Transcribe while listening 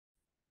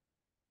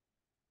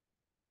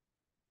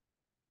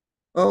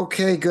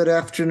Okay, good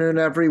afternoon,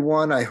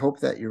 everyone. I hope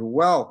that you're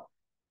well.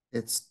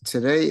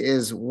 Today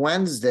is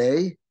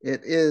Wednesday.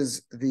 It's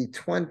the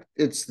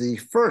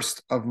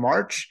 1st of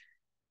March,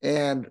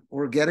 and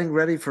we're getting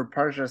ready for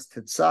Parshas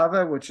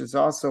Tetzaveh, which is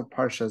also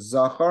Parshas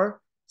Zachor,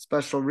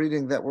 special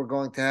reading that we're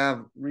going to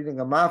have reading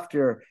a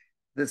maftir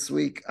this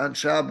week on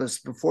Shabbos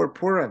before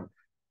Purim.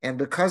 And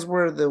because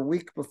we're the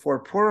week before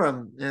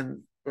Purim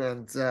and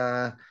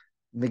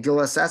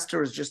Megillas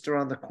Esther is just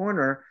around the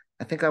corner,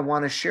 I think I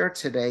want to share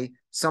today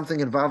something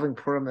involving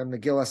Purim and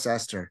Megillas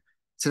Esther.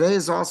 Today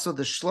is also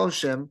the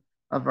Shloshim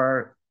of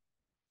our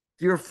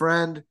dear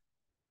friend,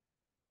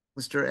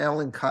 Mr.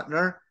 Alan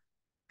Kuttner,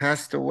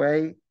 passed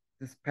away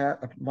a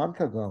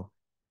month ago.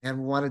 And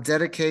we want to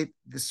dedicate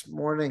this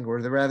morning, or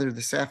rather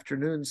this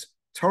afternoon's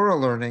Torah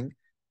learning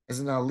as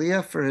an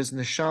aliyah for his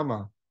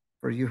neshama,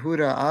 for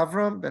Yehuda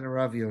Avram ben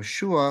Rav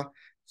Yoshua,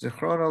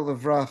 Zichrono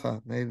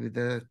Livracha. Maybe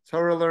the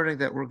Torah learning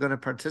that we're going to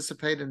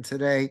participate in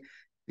today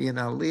be an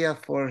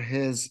aliyah for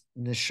his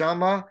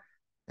neshama,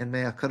 and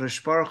may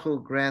HaKadosh Baruch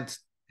Hu grant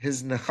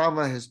his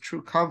nechama, his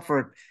true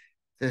comfort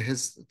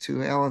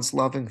to Alan's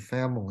loving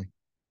family.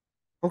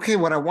 Okay,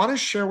 what I want to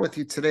share with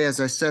you today,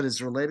 as I said,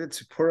 is related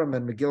to Purim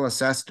and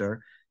Megillas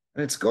Esther,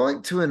 and it's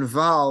going to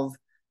involve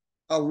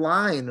a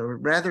line, or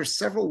rather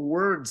several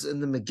words in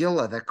the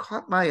Megillah that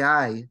caught my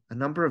eye a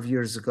number of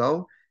years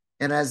ago.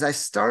 And as I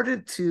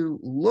started to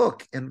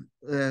look and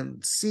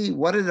see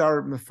what did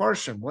our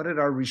Mefarshim, what did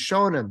our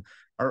Rishonim,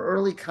 our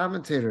early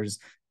commentators,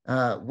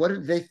 what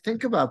did they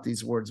think about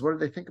these words? What did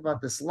they think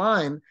about this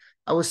line?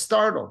 I was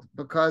startled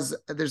because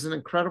there's an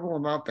incredible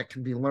amount that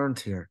can be learned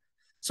here.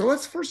 So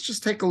let's first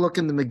just take a look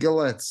in the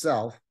Megillah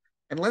itself,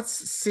 and let's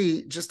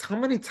see just how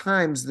many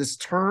times this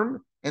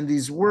term and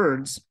these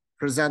words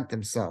present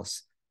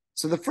themselves.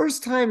 So the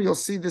first time you'll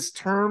see this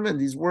term and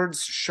these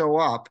words show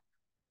up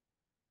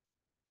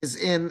is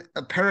in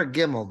a Parak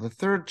Gimel, the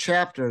third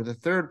chapter, the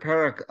third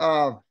parak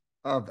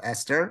of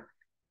Esther.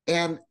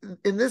 And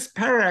in this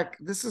parak,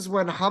 this is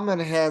when Haman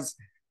has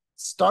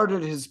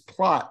started his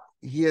plot.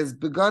 He has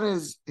begun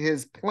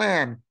his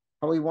plan,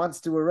 how he wants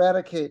to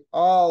eradicate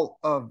all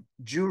of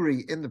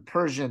Jewry in the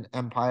Persian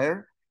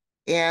Empire.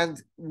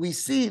 And we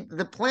see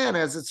the plan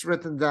as it's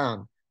written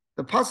down.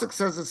 The pasuk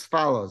says as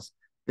follows: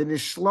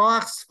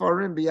 "V'nishloach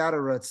sfarim biyad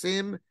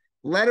haratzim."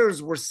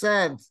 Letters were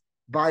sent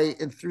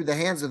through the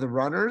hands of the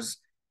runners.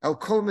 El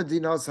kol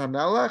medinos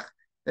hamelech.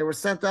 They were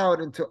sent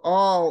out into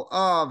all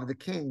of the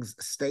king's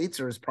states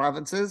or his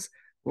provinces.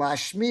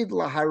 Lashmid,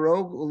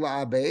 laharog,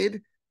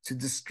 ula'abed, to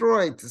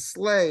destroy, to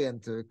slay,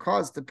 and to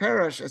cause to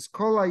perish as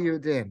kol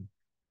hayudim,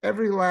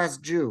 every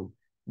last Jew,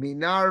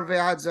 minar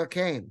ve'ad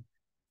zaken,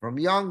 from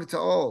young to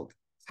old,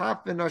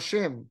 taf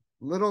v'nashim,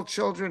 little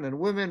children and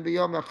women,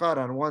 b'yom echad,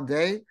 on one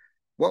day.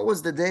 What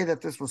was the day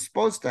that this was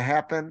supposed to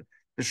happen?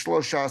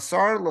 B'shlosha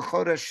asar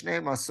l'chodesh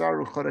shneim asar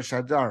u'chodesh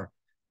adar.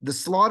 The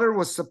slaughter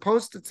was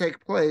supposed to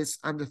take place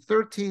on the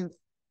 13th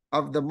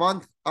of the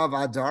month of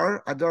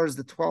Adar. Adar is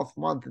the 12th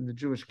month in the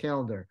Jewish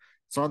calendar.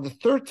 So on the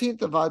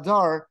 13th of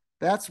Adar,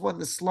 that's when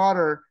the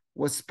slaughter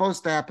was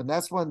supposed to happen.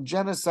 That's when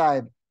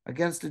genocide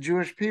against the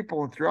Jewish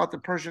people and throughout the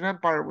Persian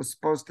Empire was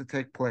supposed to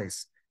take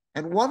place.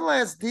 And one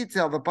last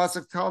detail, the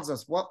pasuk tells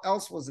us what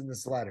else was in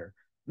this letter.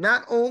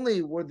 Not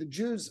only were the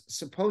Jews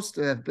supposed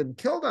to have been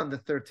killed on the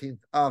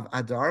 13th of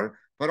Adar,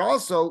 but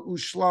also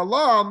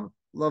ushlalam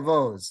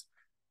lavos.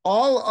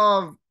 All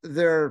of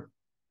their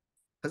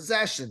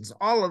possessions,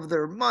 all of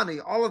their money,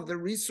 all of their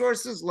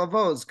resources,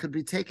 lavos, could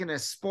be taken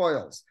as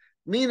spoils.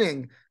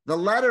 Meaning the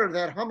letter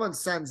that Haman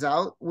sends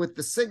out with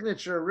the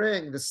signature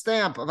ring, the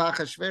stamp of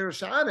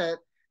Achashverosh on it,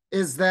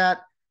 is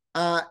that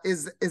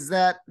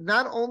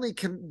not only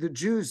can the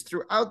Jews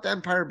throughout the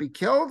empire be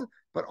killed,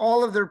 but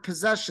all of their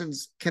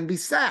possessions can be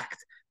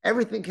sacked.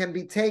 Everything can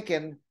be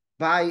taken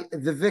by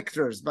the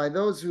victors, by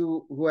those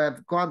who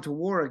have gone to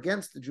war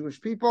against the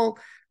Jewish people.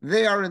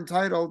 They are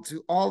entitled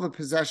to all the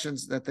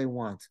possessions that they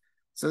want.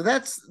 So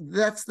that's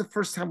the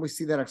first time we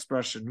see that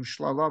expression,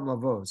 Ushlalam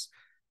lavos.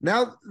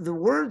 Now the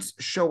words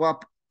show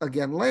up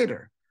again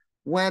later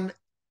when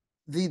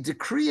the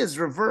decree is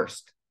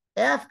reversed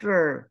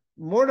after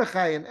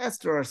Mordechai and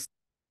Esther are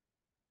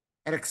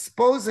at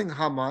exposing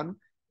Haman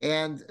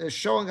and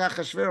showing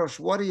Achashverosh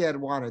what he had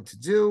wanted to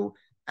do.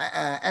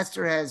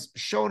 Esther has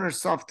shown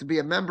herself to be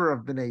a member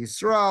of Bnei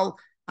Yisrael.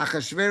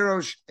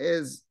 Achashverosh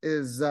is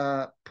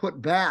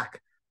put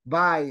back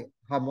by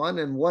Haman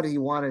and what he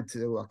wanted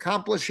to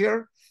accomplish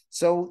here.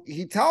 So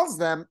he tells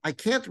them, I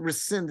can't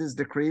rescind his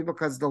decree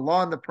because the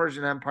law in the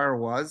Persian Empire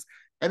was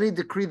any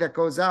decree that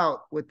goes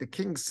out with the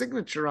king's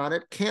signature on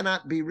it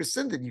cannot be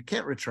rescinded. You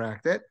can't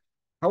retract it.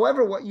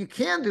 However, what you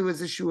can do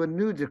is issue a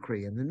new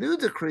decree. And the new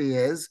decree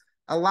is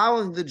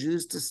allowing the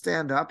Jews to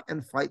stand up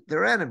and fight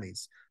their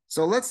enemies.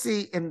 So let's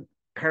see in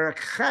Parak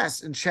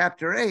Ches, in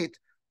chapter 8,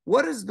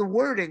 what is the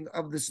wording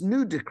of this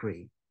new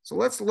decree? So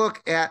let's look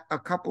at a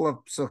couple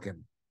of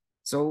psukim.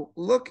 So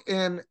look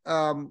in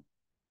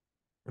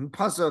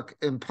pasuk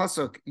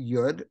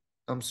Yud.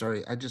 I'm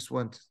sorry, I just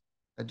went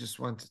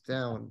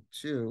down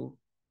to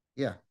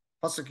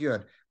pasuk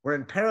Yud. We're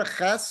in Perek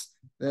Ches,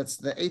 that's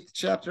the 8th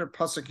chapter,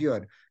 Pasuk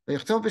Yud.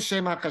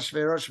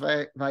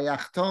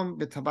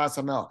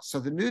 So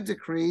the new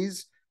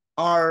decrees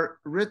are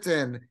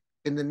written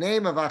in the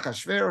name of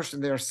Achashverosh,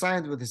 and they are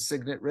signed with his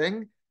signet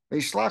ring. And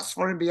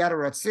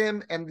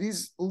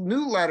these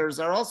new letters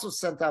are also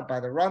sent out by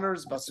the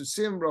runners,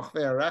 Basusim,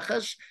 Rochvei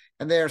Arechesh,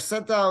 and they are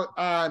sent out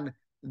on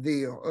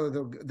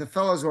the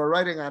fellows who are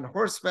riding on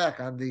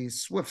horseback, on the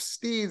swift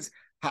steeds,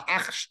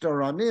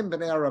 Ha'achshtoranim,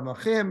 B'nei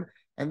Aramachim,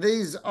 and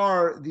these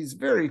are these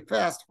very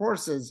fast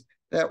horses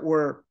that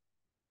were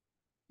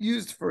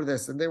used for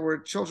this, and they were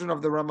children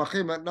of the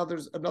Ramachim,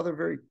 another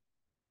very,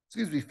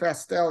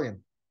 fast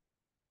stallion.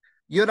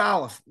 Yud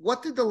Aleph,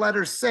 what did the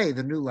letters say,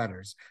 the new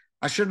letters?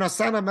 Asher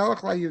Nasana Melech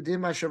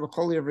LaYudim Asher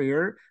B'Kol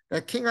Yever,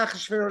 that King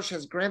Achashverosh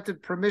has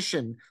granted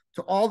permission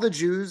to all the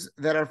Jews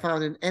that are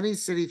found in any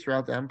city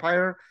throughout the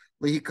empire,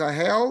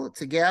 Lihikahel,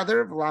 to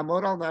gather,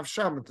 V'lamod al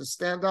Nafsham, to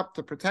stand up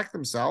to protect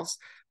themselves,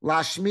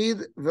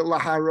 Lashmid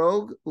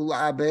V'laharog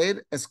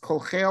Ula'abed Es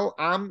Kolchel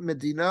Am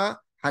Medina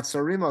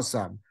Hatzarim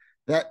Osam,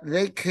 that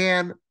they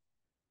can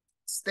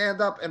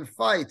stand up and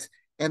fight,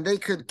 and they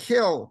could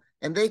kill,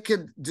 and they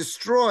could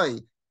destroy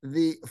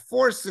the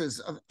forces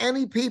of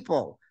any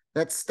people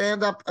that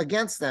stand up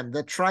against them,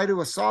 that try to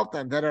assault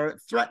them, that are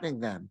threatening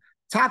them.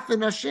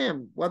 Tafin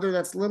Hashim, whether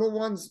that's little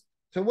ones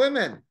to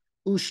women,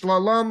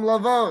 Ushlalam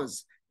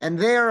Lavos, and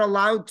they are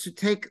allowed to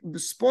take the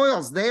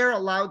spoils. They are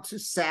allowed to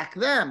sack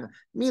them,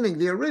 meaning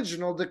the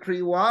original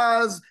decree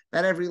was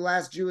that every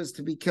last Jew is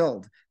to be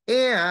killed.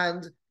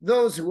 And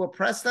those who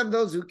oppress them,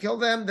 those who kill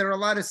them, they're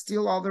allowed to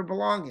steal all their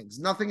belongings.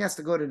 Nothing has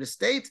to go to the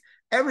state.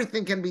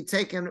 Everything can be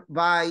taken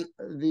by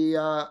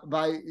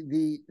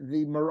the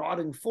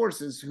marauding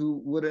forces who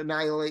would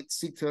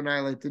seek to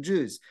annihilate the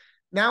Jews.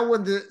 Now,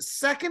 when the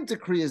second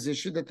decree is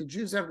issued that the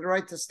Jews have the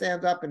right to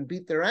stand up and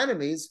beat their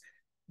enemies,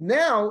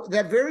 now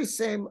that very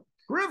same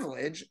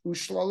privilege,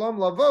 Ushlalom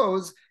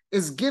Lavos,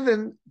 is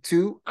given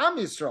to Am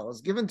Yisrael,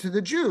 is given to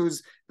the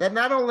Jews, that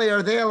not only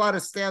are they allowed to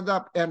stand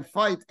up and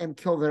fight and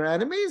kill their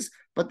enemies,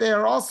 but they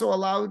are also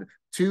allowed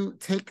to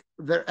take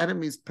their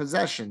enemies'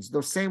 possessions.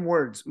 Those same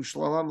words,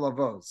 Ushlalom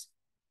Lavos.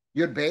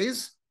 Yud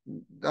Beis,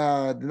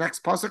 the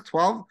next pasuk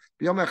 12.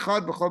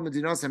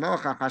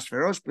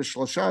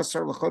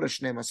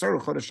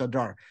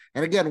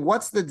 And again,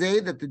 what's the day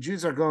that the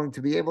Jews are going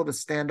to be able to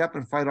stand up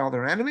and fight all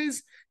their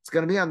enemies? It's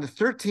going to be on the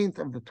 13th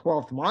of the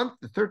 12th month,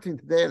 the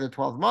 13th day of the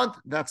 12th month.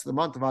 That's the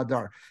month of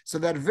Adar. So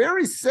that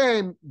very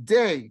same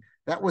day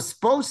that was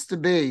supposed to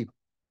be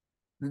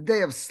the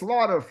day of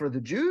slaughter for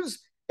the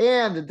Jews,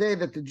 and the day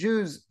that the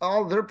Jews,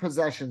 all their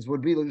possessions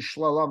would be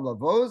Shlalam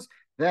Lavos,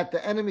 that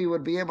the enemy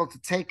would be able to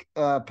take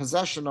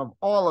possession of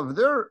all of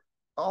their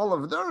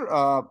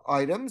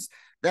items.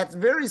 That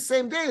very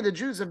same day, the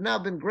Jews have now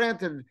been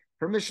granted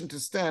permission to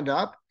stand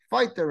up,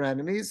 fight their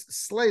enemies,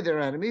 slay their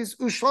enemies,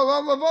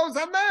 Ushlalam Lavos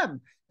on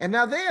them. And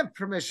now they have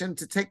permission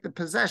to take the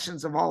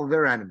possessions of all of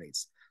their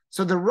enemies.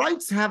 So the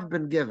rights have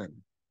been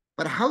given.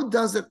 But how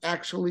does it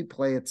actually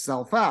play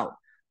itself out?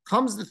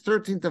 Comes the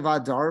 13th of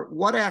Adar,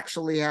 what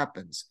actually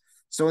happens?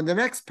 So in the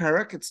next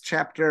parak, it's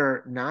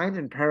chapter 9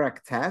 in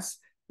Parak Tes,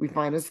 we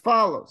find as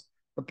follows.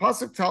 The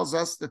pasuk tells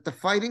us that the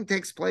fighting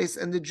takes place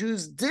and the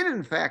Jews did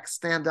in fact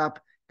stand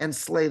up and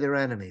slay their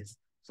enemies.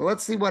 So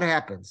let's see what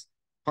happens.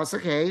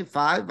 Pasuk A,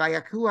 5,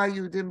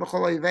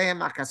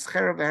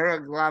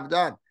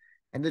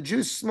 and the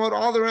Jews smote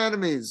all their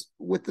enemies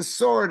with the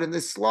sword, and they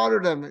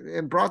slaughtered them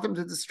and brought them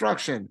to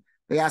destruction.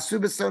 And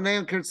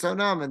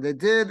they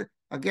did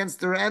against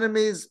their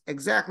enemies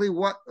exactly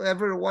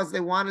whatever it was they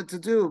wanted to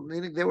do,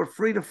 meaning they were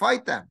free to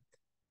fight them.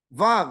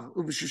 Vav,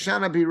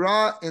 Shushan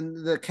Abira,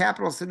 in the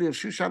capital city of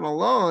Shushan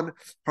alone,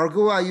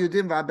 Hargua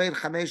Yudim Va'abed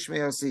Chamesh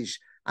Meosish.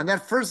 On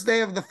that first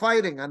day of the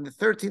fighting, on the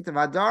 13th of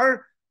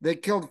Adar, they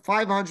killed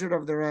 500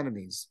 of their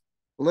enemies.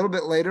 A little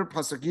bit later,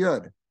 Pasuk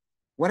Yud.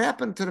 What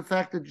happened to the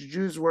fact that the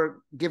Jews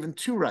were given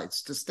two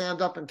rights, to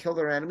stand up and kill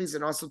their enemies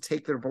and also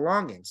take their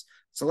belongings?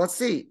 So let's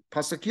see.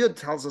 Pasuk Yud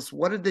tells us,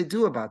 what did they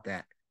do about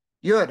that?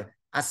 Yud,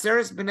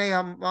 Aseres b'nei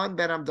Haman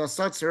ben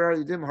Amdasat Serar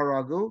Yudim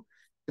Haragu,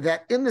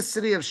 that in the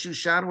city of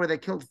Shushan, where they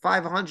killed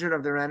 500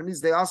 of their enemies,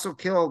 they also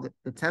killed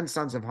the 10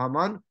 sons of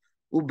Haman.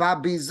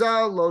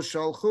 Ubabiza lo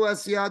sholchu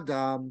es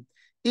yadam,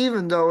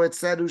 even though it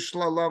said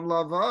Ushlalam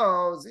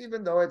Lavos,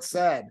 even though it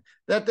said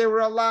that they were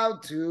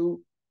allowed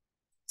to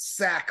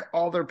sack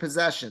all their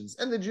possessions,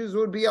 and the Jews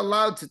would be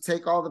allowed to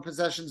take all the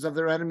possessions of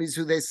their enemies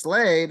who they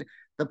slayed,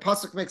 the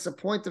pasuk makes a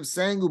point of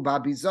saying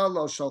Ubabiza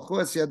lo sholchu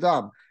es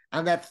yadam.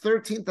 On that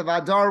 13th of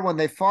Adar, when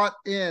they fought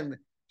in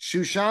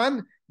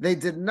Shushan, they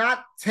did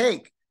not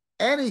take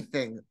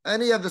anything,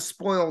 any of the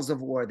spoils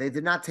of war. They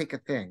did not take a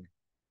thing.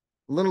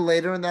 A little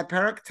later in that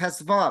parak,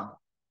 Tesvav,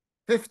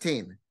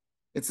 15,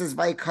 it says,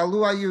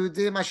 Vayikalu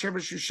HaYehudim asher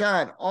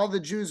b'Shushan. All the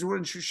Jews who were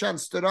in Shushan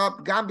stood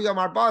up. Gam b'yom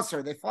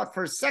arbasar. They fought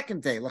for a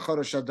second day,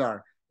 L'chodesh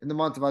Adar, in the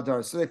month of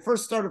Adar. So they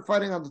first started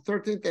fighting on the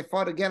 13th. They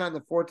fought again on the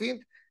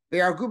 14th. They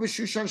argu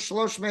b'Shushan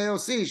shlosh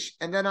me'osish.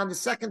 And then on the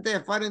second day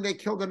of fighting, they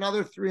killed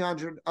another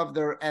 300 of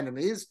their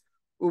enemies.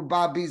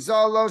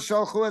 Ubabizalo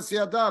sholchu es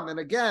yadam. And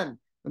again,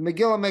 the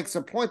Megillah makes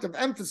a point of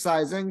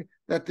emphasizing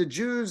that the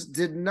Jews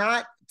did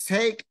not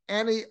take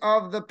any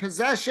of the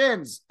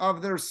possessions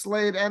of their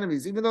slayed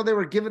enemies, even though they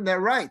were given their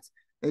right.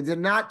 They did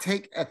not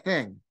take a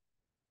thing.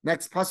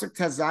 Next pasuk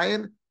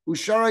Tazayin,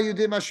 Ushara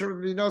Yudim Asher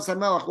Vinos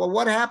HaMelech. Well,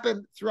 what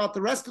happened throughout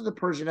the rest of the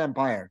Persian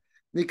Empire?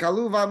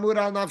 Nikalu v'amud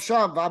al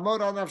nafsham,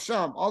 v'amod al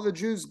nafsham. All the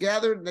Jews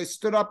gathered and they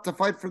stood up to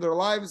fight for their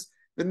lives.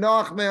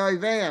 V'noach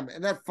me'oiveim,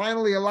 and that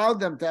finally allowed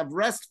them to have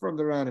rest from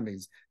their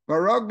enemies.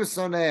 V'rog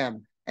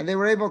b'soneim, and they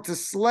were able to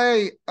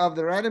slay of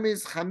their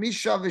enemies.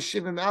 Chamisha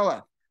v'shivim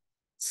elef,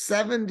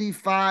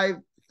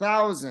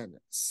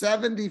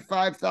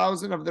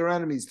 75,000 of their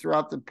enemies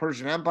throughout the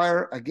Persian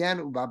Empire. Again,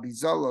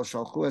 ubabizolo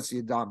shalchu es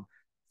yidam.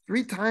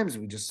 3 times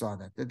we just saw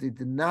that they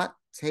did not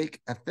take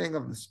a thing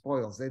of the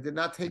spoils. They did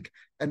not take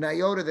an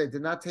iota. They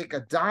did not take a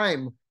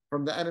dime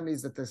from the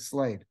enemies that they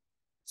slayed.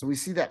 So we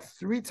see that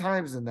 3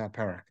 times in that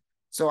parak.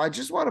 So I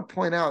just want to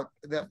point out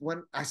that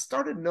when I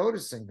started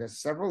noticing this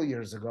several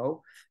years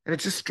ago, and it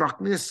just struck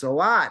me as so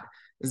odd,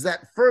 is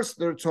that first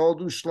they're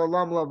told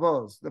Ushlalom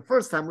Lavos. The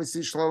first time we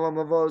see Shlalom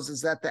Lavos is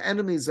that the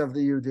enemies of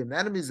the Yudim, the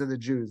enemies of the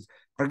Jews,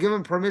 are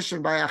given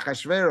permission by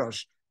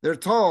Achashverosh. They're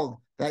told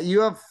that you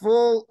have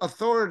full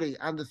authority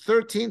on the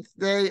 13th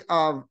day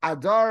of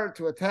Adar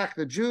to attack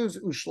the Jews.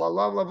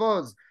 Ushlalom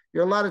Lavos.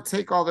 You're allowed to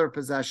take all their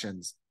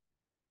possessions.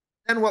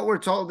 And what we're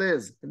told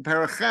is, in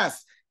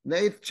Paraches, in the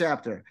 8th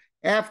chapter,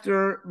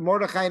 after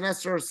Mordechai and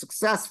Esther are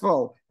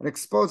successful in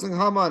exposing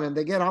Haman and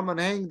they get Haman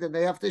hanged and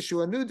they have to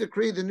issue a new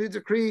decree, the new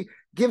decree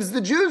gives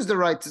the Jews the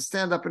right to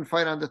stand up and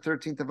fight on the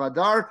 13th of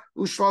Adar,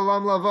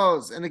 Ushlalom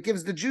Lavos, and it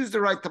gives the Jews the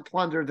right to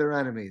plunder their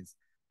enemies.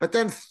 But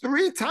then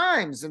 3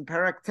 times in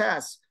Perek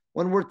Tes,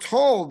 when we're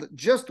told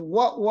just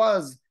what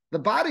was the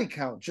body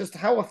count, just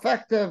how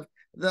effective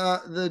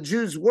the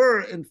Jews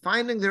were in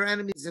finding their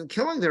enemies and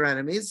killing their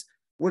enemies,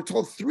 we're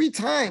told 3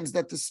 times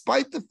that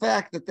despite the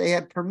fact that they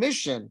had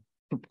permission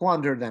to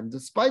plunder them,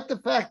 despite the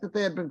fact that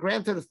they had been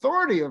granted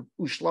authority of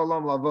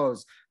Ushlalom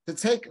Lavos to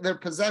take their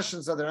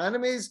possessions of their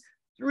enemies,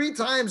 3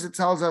 times it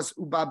tells us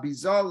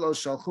Ubabizal lo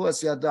shalchu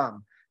es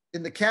yadam.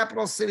 In the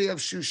capital city of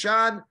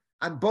Shushan,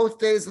 on both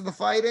days of the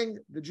fighting,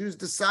 the Jews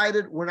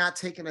decided we're not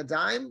taking a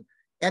dime.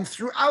 And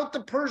throughout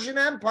the Persian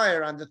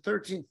Empire, on the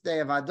 13th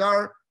day of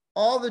Adar,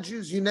 all the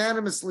Jews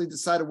unanimously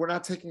decided we're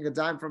not taking a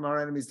dime from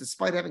our enemies,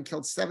 despite having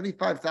killed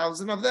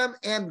 75,000 of them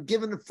and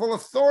given full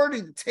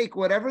authority to take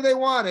whatever they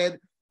wanted.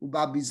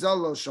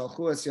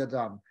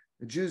 The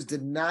Jews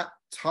did not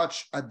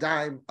touch a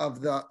dime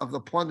of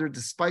the plunder,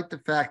 despite the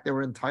fact they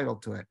were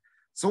entitled to it.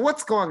 So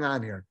what's going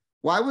on here?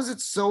 Why was it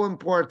so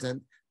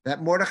important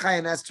that Mordechai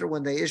and Esther,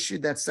 when they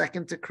issued that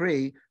second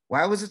decree,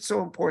 why was it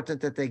so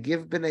important that they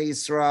give Bnei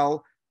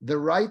Yisrael the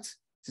right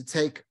to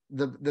take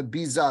the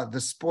biza, the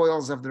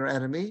spoils of their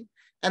enemy?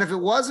 And if it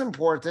was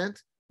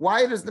important,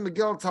 why does the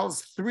Megillah tell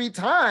us 3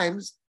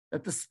 times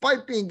that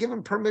despite being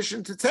given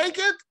permission to take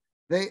it,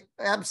 they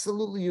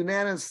absolutely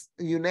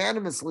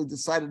unanimously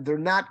decided they're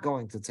not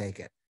going to take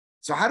it?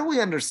 So how do we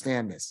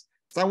understand this?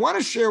 So I want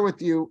to share with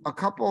you a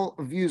couple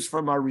of views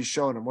from our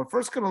Rishonim. We're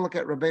first going to look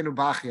at Rabbeinu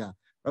Bachya.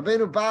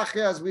 Rabbeinu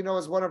Bachya, as we know,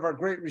 is one of our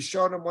great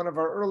Rishonim, one of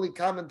our early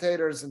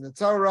commentators in the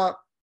Torah.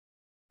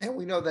 And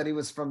we know that he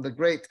was from the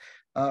great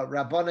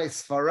Rabbanei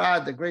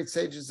Sfarad, the great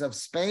sages of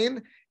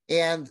Spain.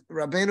 And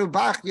Rabbeinu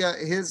Bachya,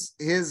 his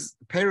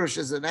parish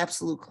is an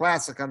absolute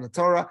classic on the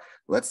Torah.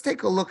 Let's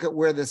take a look at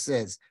where this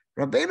is.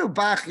 Rabbeinu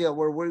Bachya,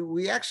 where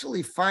we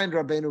actually find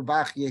Rabbeinu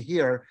Bachya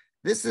here,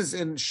 this is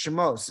in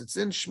Shmos. It's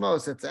in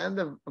Shmos at the end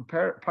of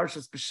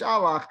Parshas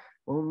Beshalach,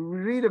 when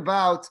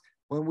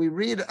we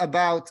read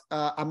about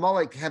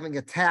Amalek having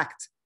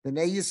attacked the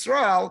Bnei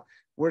Yisrael.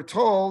 We're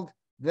told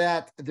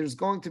that there's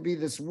going to be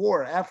this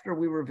war after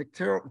we were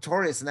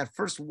victorious in that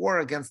first war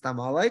against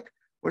Amalek.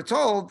 We're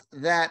told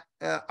that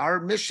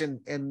our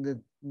mission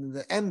in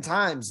the end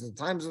times, the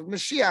times of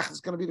Mashiach, is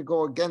going to be to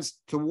go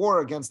to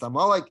war against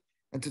Amalek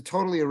and to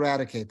totally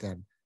eradicate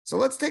them. So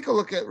let's take a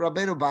look at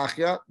Rabbeinu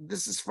Bachya.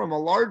 This is from a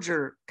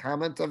larger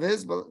comment of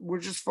his, but we're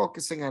just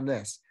focusing on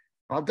this.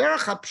 On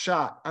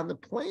the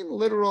plain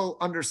literal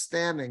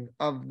understanding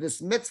of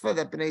this mitzvah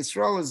that Bnei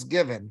Yisrael is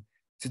given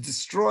to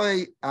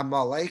destroy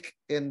Amalek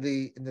in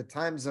the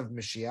times of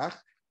Mashiach.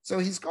 So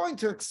he's going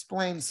to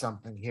explain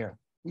something here.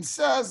 He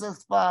says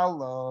as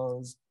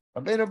follows.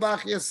 Rabbeinu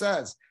Bachya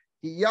says,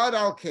 Yad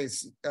al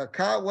case.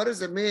 What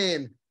does it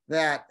mean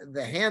that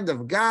the hand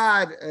of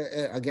God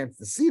against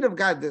the seed of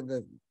God?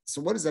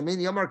 So what does that mean?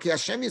 Yomar ki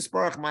Hashem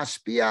yisparach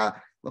mashpia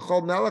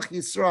l'chol melech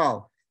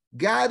Yisrael.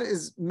 God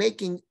is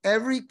making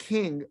every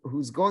king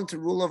who's going to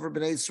rule over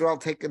Bnei Yisrael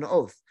take an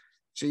oath.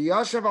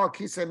 Sheyashav al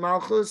kisei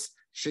malchus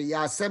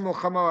sheyaseh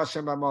milchama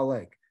Hashem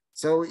Amalek.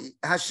 So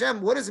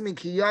Hashem, what does it mean?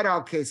 Ki yad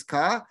al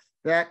keska.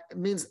 That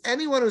means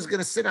anyone who's going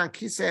to sit on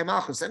kisei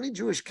malchus, any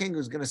Jewish king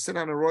who's going to sit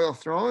on a royal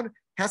throne,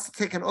 has to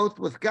take an oath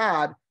with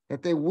God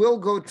that they will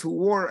go to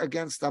war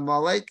against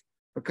Amalek,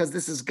 because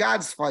this is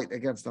God's fight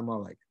against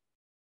Amalek.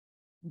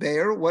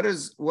 Be'er, what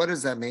does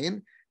that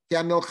mean?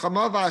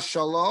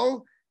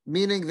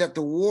 Meaning that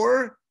the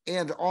war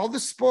and all the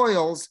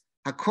spoils,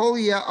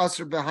 hakol yeh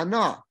aser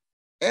behana.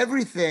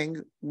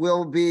 everything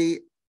will be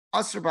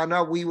Asr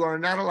Bana. We are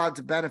not allowed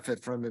to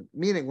benefit from it.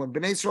 Meaning, when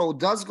Bnei Israel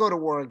does go to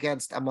war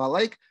against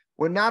Amalek,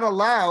 we're not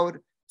allowed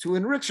to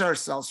enrich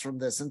ourselves from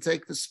this and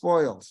take the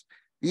spoils.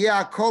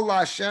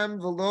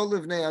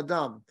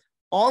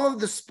 All of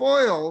the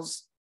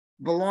spoils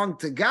belong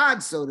to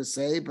God, so to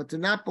say, but do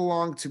not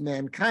belong to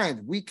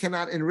mankind. We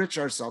cannot enrich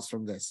ourselves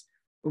from this.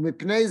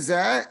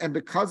 And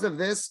because of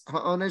this,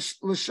 ha'onesh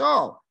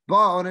l'shol.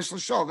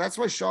 That's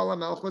why Shaul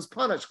HaMelech was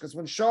punished, because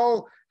when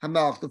Shaul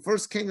HaMelech, the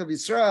first king of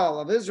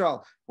Israel,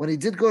 when he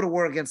did go to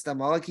war against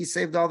Amalek, he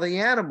saved all the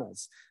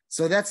animals.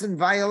 So that's in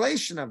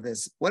violation of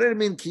this. What did it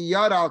mean, ki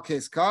yad al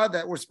keska,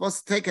 that we're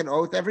supposed to take an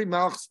oath? Every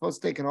Melech is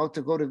supposed to take an oath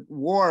to go to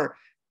war,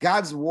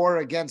 God's war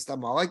against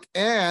Amalek,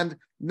 and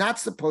not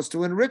supposed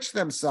to enrich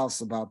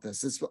themselves about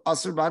this. It's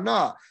asur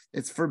bana.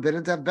 It's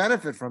forbidden to have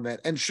benefit from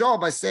it. And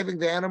Shaul, by saving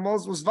the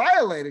animals, was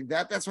violating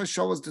that. That's why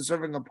Shaul was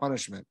deserving of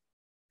punishment.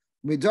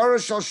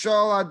 Midoro shal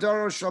Shaul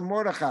adoro shal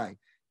Mordechai.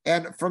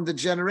 And from the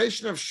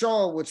generation of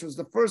Shaul, which was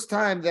the first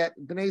time that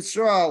Bnei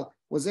Israel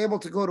was able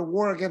to go to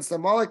war against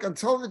Amalek,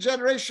 until the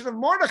generation of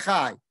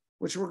Mordechai,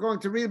 which we're going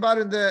to read about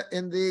in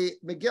the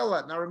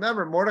Megillah. Now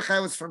remember, Mordechai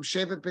was from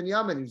Shevet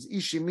Binyamin. He was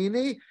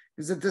Ishimini. He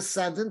was a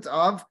descendant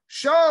of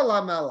Shaul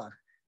HaMelech.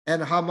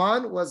 And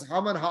Haman was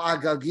Haman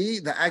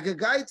HaAgagi, the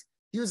Agagite.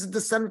 He was a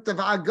descendant of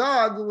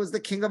Agag, who was the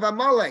king of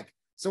Amalek.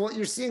 So what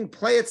you're seeing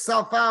play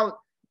itself out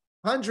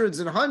hundreds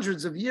and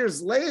hundreds of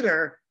years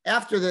later,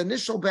 after the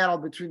initial battle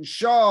between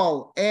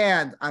Shaul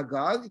and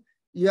Agag,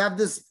 you have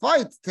this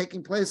fight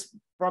taking place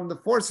from the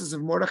forces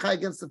of Mordechai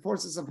against the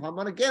forces of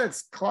Haman. Again,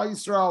 it's Klal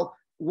Yisrael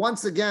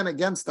once again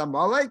against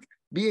Amalek,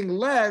 being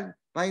led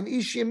by an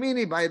Ish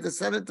Yemini, by a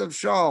descendant of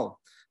Shaul.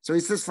 So he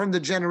says, from the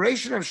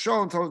generation of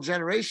Shaul until the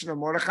generation of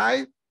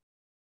Mordechai,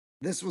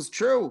 this was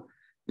true.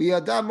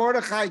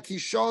 Mordechai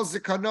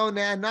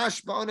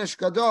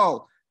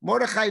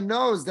Mordechai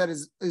knows that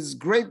his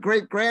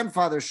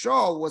great-great-grandfather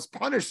Shaul was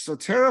punished so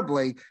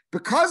terribly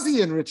because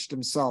he enriched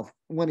himself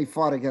when he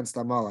fought against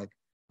Amalek.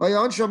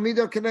 And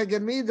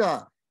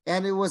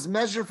it was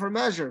measure for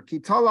measure.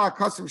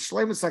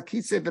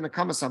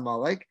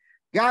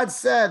 God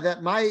said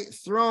that my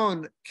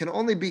throne can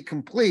only be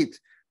complete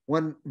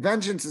when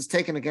vengeance is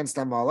taken against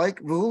Amalek.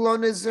 And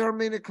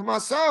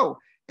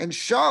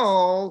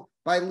Shaul,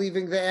 by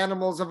leaving the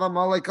animals of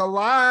Amalek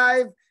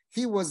alive,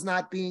 he was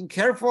not being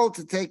careful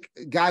to take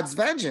God's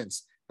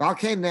vengeance. Therefore,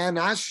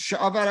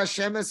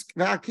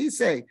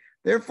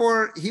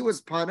 he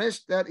was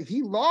punished that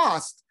he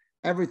lost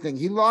everything.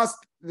 He lost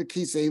the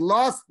kisei, he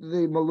lost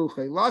the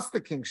malucha, he lost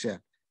the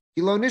kingship.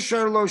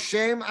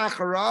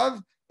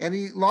 And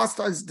he lost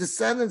his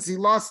descendants, he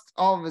lost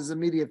all of his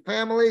immediate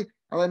family.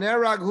 He and his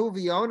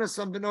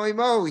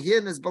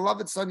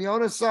beloved son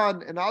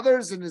Yonasan and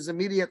others in his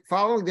immediate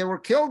following, they were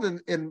killed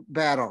in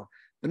battle.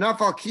 And he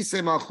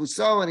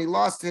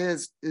lost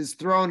his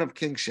throne of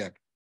kingship.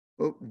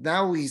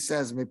 Now he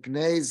says,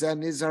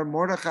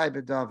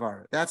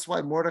 that's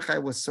why Mordechai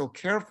was so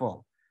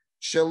careful.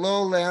 He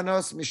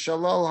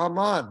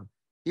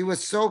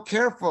was so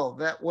careful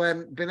that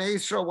when Bnei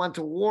Israel went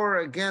to war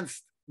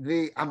against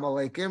the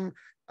Amalekim,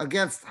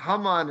 against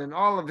Haman and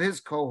all of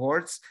his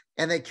cohorts,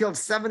 and they killed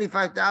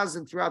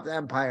 75,000 throughout the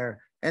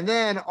empire, and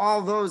then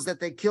all those that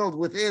they killed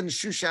within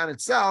Shushan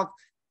itself.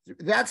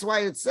 That's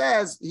why it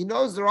says he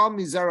knows they're all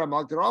Mizar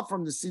Amalek, they're all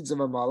from the seeds of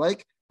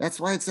Amalek. That's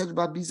why it said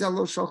about Biza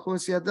lo shalchu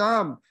es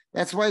yadam.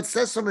 That's why it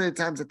says so many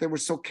times that they were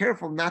so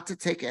careful not to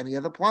take any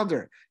of the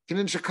plunder.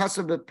 Kinin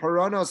shekasav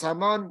b'paronos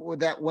Haman,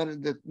 that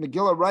when the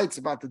Megillah writes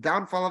about the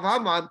downfall of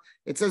Haman,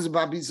 it says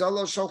about Biza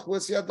lo shalchu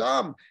es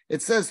yadam.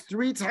 It says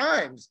 3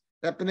 times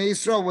that Bnei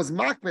Yisrael was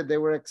makbid. They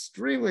were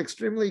extremely,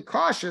 extremely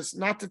cautious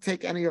not to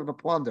take any of the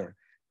plunder.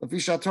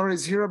 Because the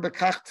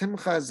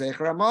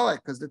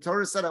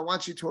Torah said, I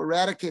want you to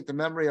eradicate the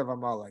memory of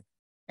Amalek.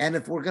 And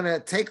if we're going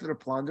to take their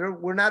plunder,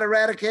 we're not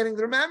eradicating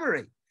their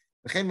memory.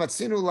 And so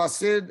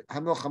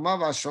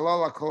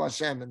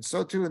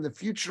too, in the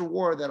future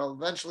war that will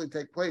eventually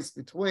take place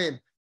between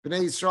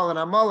Bnei Yisrael and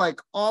Amalek,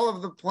 all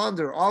of the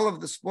plunder, all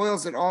of the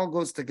spoils, it all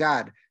goes to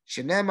God.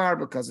 Shenemar,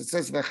 because it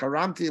says,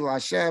 V'charamti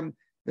l'Hashem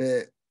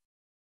v'tzam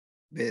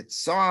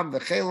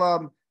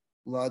v'chelam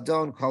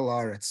l'adon kol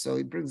haaretz. So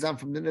he brings down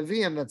from the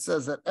Nevi'im that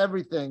says that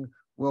everything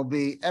will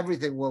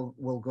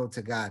go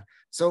to God.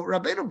 So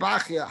Rabbeinu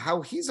Bachya,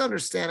 how he's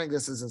understanding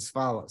this is as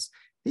follows.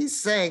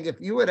 He's saying, if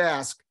you would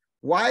ask,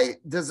 why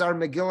does our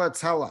Megillah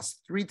tell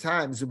us 3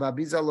 times,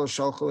 Ubabiza lo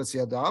shalchu es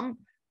yadam?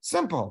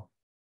 Simple.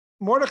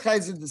 Mordechai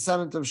is a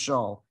descendant of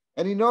Shaul,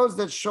 and he knows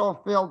that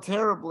Shaul failed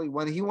terribly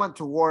when he went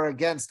to war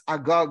against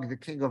Agag, the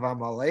king of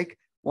Amalek.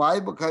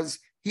 Why? Because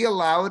he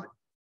allowed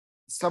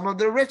some of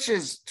their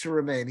riches to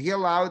remain. He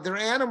allowed their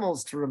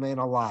animals to remain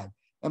alive.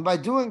 And by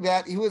doing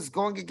that, he was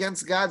going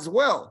against God's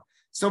will.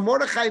 So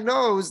Mordechai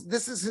knows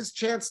this is his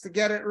chance to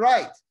get it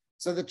right.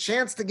 So the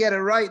chance to get it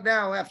right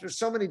now, after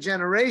so many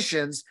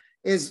generations,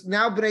 is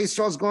now Bnei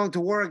Yisrael is going to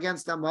war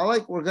against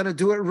Amalek. We're going to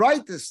do it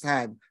right this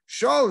time.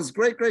 Shaul, his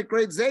great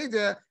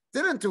Zayda,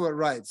 didn't do it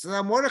right. So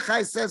now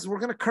Mordechai says, we're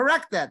going to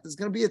correct that. There's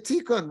going to be a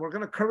tikkun. We're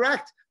going to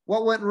correct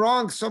what went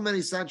wrong so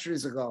many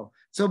centuries ago.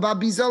 So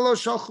Babizalo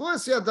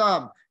Shalchuas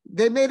Yadam,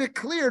 they made it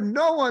clear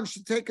no one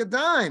should take a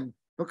dime,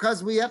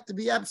 because we have to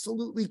be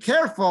absolutely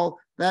careful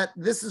that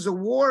this is a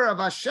war of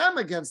Hashem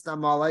against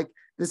Amalek.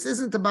 This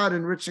isn't about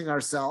enriching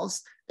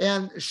ourselves.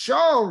 And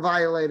Shaul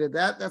violated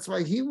that. That's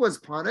why he was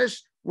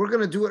punished. We're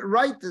going to do it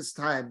right this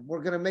time.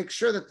 We're going to make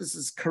sure that this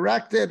is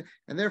corrected,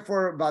 and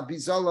therefore,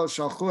 Babizalo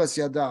Shalchuas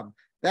Yadam.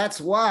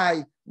 That's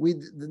why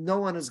no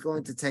one is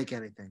going to take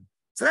anything.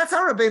 So that's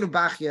how Rabbeinu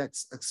Bachya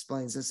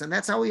explains this, and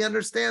that's how he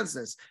understands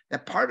this.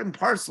 That part and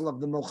parcel of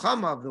the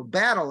milchama, of the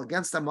battle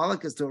against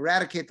Amalek, is to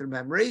eradicate their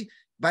memory.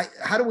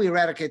 How do we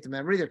eradicate the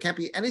memory? There can't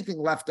be anything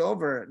left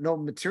over, no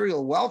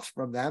material wealth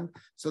from them.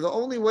 So the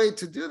only way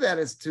to do that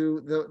is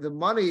the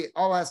money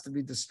all has to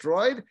be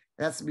destroyed.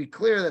 It has to be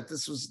clear that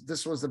this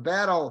was a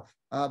battle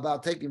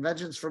about taking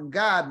vengeance from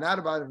God, not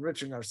about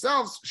enriching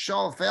ourselves.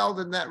 Shaul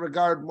failed in that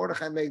regard.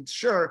 Mordechai made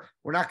sure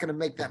we're not going to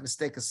make that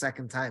mistake a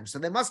second time. So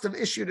they must have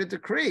issued a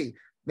decree,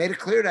 made it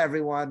clear to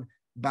everyone,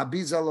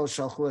 Babizalo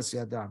Shalchuas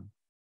Yadam.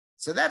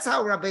 So that's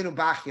how Rabbeinu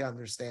Bachya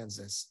understands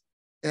this.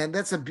 And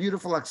that's a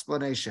beautiful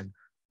explanation.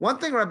 One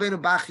thing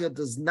Rabbeinu Bachya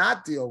does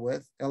not deal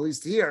with, at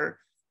least here,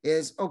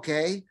 is,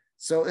 okay,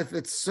 so if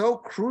it's so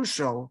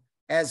crucial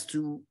as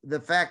to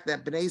the fact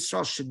that Bnei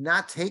Yisrael should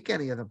not take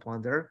any of the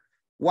plunder,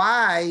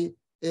 why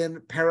in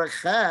Perek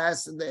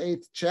Ches, in the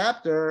 8th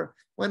chapter,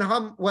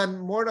 when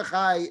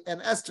Mordechai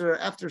and Esther,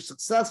 after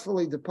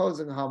successfully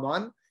deposing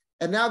Haman,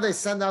 and now they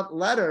send out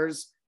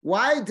letters,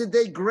 why did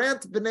they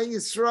grant Bnei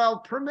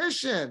Yisrael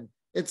permission?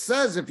 It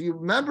says, if you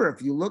remember,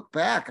 if you look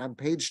back on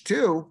page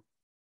 2,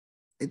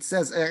 it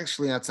says,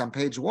 actually, it's on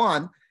page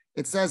 1,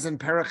 it says in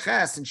Perek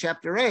Ches, in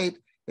chapter 8,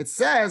 it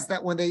says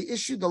that when they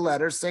issued the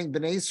letter saying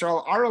Bnei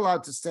Yisrael are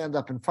allowed to stand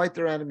up and fight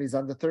their enemies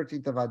on the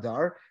 13th of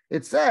Adar,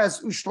 it says,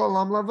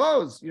 Ushlolam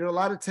Lavos, you're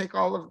allowed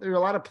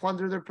to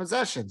plunder their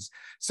possessions.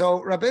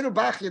 So Rabbeinu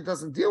Bachya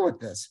doesn't deal with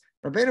this.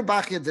 Rabbeinu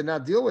Bachya did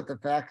not deal with the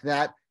fact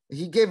that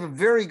he gave a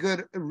very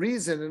good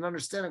reason and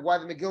understanding why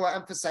the Megillah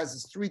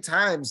emphasizes 3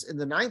 times in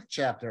the 9th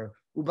chapter,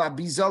 Uba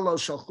Bizalo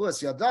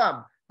Shalchuas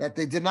Yadam, that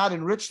they did not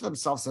enrich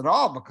themselves at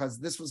all, because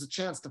this was a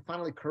chance to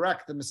finally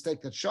correct the mistake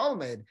that Shaul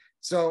made.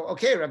 So,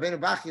 okay, Rabbeinu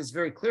Bachya is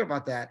very clear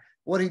about that.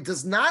 What he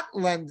does not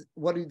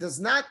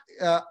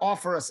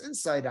offer us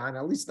insight on,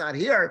 at least not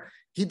here,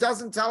 he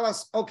doesn't tell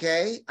us,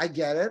 okay, I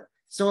get it.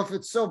 So if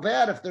it's so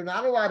bad, if they're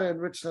not allowed to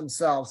enrich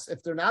themselves,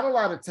 if they're not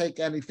allowed to take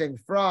anything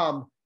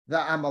from the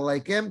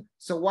Amalekim,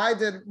 so why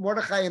did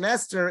Mordechai and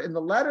Esther, in the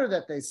letter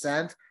that they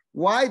sent,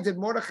 why did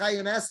Mordechai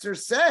and Esther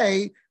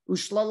say,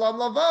 Ushlalam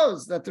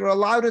Lavos, that they're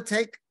allowed to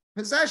take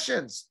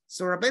possessions?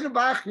 So Rabbeinu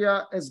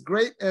Bachya, as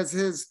great as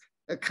his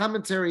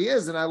commentary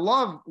is, and I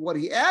love what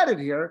he added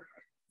here,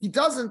 he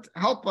doesn't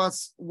help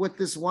us with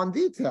this one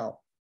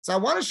detail. So I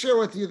want to share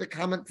with you the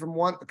comments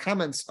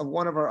of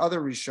one of our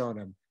other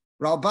Rishonim,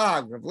 Rav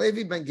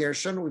Levi ben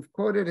Gershon. We've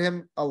quoted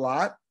him a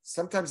lot.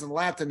 Sometimes in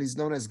Latin, he's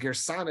known as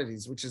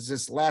Gersonides, which is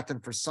just Latin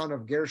for son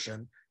of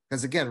Gershon.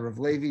 Because again, Rav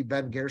Levi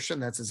ben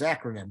Gershon, that's his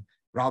acronym.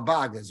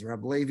 Ralbag is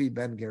Rab Levi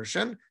ben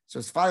Gershon. So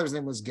his father's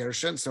name was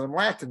Gershon. So in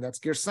Latin, that's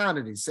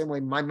Gersonides. Same way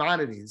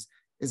Maimonides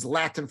is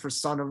Latin for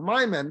son of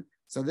Maimon.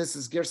 So this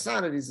is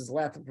Gersonides is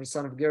Latin for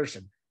son of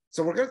Gershon.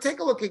 So we're going to take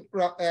a look at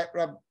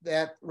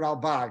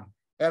Ralbag.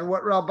 And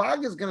what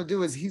Ralbag is going to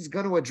do is he's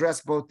going to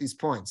address both these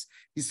points.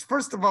 He's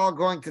first of all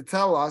going to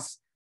tell us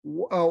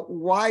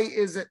why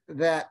is it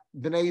that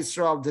Bnei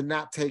Yisrael did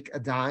not take a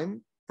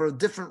dime, for a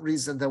different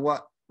reason than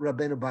what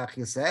Rabbeinu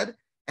Bachya said.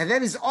 And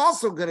then he's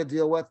also going to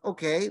deal with,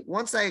 okay,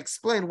 once I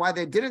explain why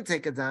they didn't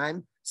take a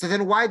dime, so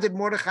then why did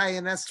Mordechai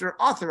and Esther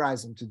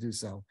authorize them to do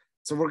so?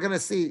 So we're going to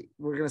see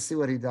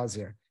what he does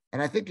here.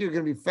 And I think you're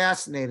going to be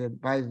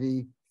fascinated by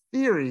the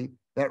theory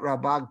that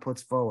Ralbag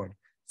puts forward.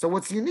 So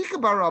what's unique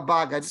about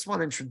Ralbag, I just want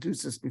to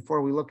introduce this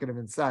before we look at him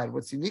inside.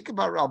 What's unique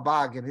about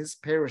Ralbag and his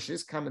parish,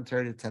 his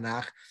commentary to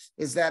Tanakh,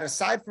 is that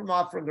aside from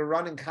offering the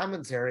running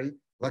commentary,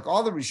 like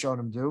all the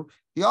Rishonim do,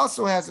 he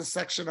also has a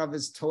section of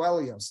his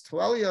Toelios.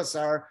 Toelios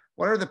are,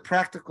 what are the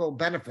practical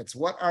benefits?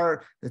 What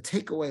are the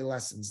takeaway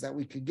lessons that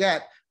we could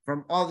get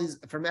from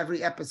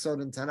every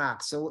episode in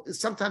Tanakh? So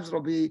sometimes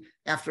it'll be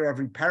after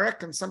every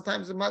parak, and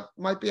sometimes it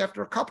might be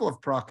after a couple of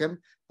prakim.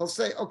 He'll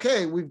say,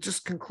 okay, we've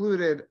just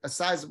concluded a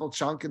sizable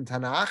chunk in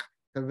Tanakh.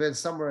 Could have been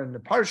somewhere in the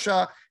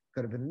Parsha,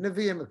 could have been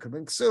Nevi'im, it could have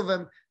been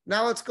Ksuvim.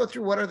 Now let's go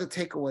through what are the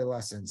takeaway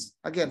lessons.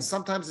 Again,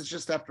 sometimes it's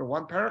just after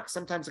one parak,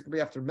 sometimes it could be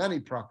after many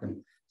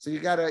prakim. So you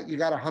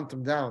gotta hunt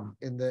them down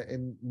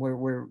in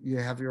where you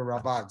have your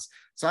Rabbads.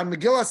 So on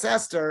Megillas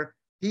Esther,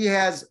 he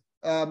has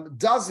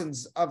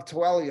dozens of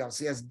Toelios.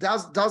 He has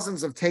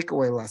dozens of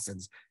takeaway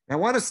lessons. And I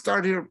want to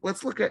start here.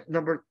 Let's look at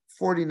number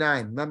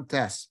 49,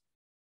 Memphis.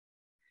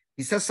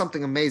 He says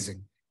something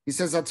amazing. He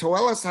says,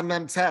 Toelos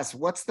HaMemtes,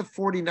 what's the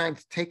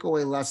 49th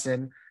takeaway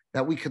lesson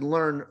that we could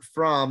learn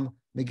from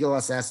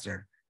Megillas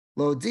Esther?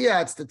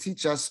 Lodia, it's to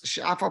teach us,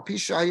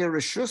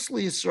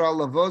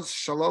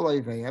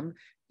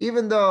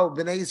 even though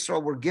Bnei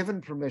Yisrael were given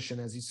permission,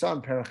 as you saw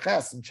in Perek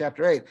Ches in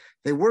chapter 8,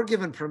 they were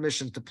given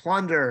permission to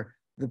plunder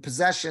the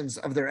possessions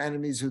of their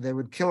enemies who they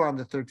would kill on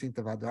the 13th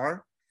of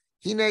Adar.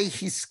 Hine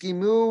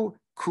hiskimu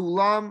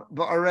kulam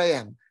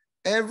ba'areim.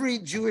 Every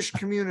Jewish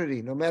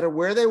community, no matter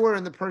where they were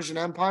in the Persian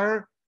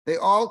Empire, they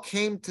all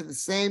came to the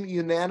same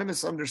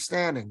unanimous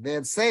understanding. They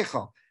had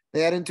seichel,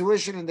 they had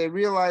intuition, and they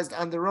realized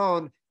on their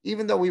own,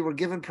 even though we were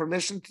given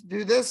permission to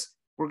do this,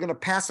 we're going to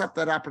pass up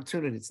that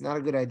opportunity. It's not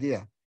a good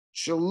idea.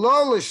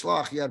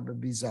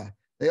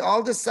 They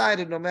all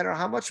decided, no matter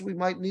how much we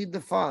might need the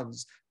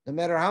funds, no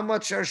matter how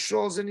much our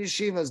shuls and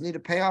yeshivas need to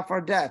pay off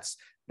our debts,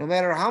 no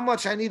matter how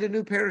much I need a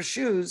new pair of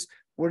shoes,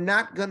 we're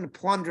not going to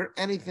plunder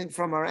anything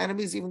from our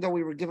enemies, even though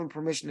we were given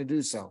permission to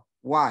do so.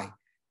 Why?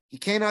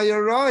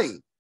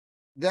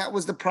 That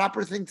was the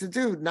proper thing to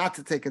do, not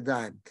to take a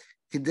dime.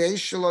 We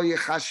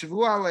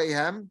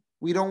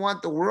don't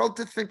want the world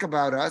to think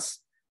about us.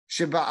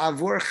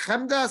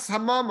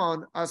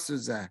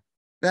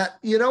 That,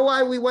 you know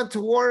why we went to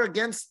war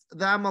against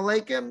the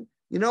Amalekim?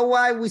 You know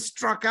why we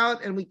struck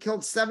out and we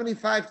killed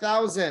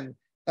 75,000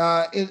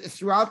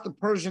 throughout the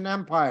Persian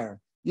Empire?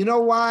 You know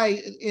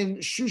why in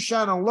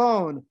Shushan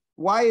alone,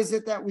 why is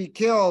it that we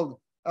killed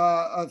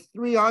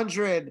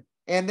 300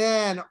 and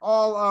then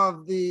all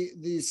of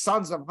the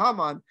sons of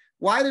Haman?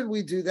 Why did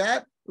we do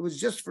that? It was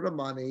just for the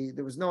money.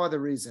 There was no other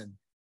reason.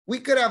 We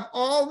could have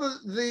all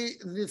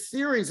the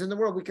theories in the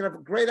world. We could have a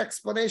great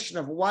explanation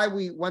of why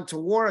we went to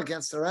war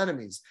against our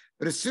enemies.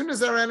 But as soon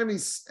as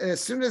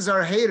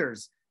our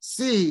haters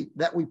see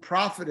that we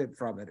profited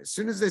from it, as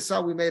soon as they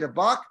saw we made a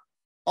buck,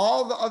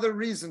 all the other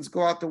reasons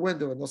go out the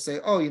window, and they'll say,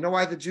 oh, you know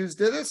why the Jews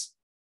did this?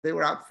 They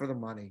were out for the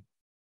money.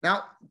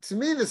 Now, to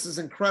me, this is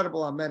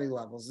incredible on many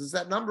levels, is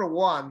that number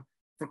one,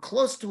 for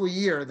close to a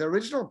year, the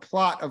original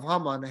plot of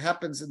Haman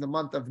happens in the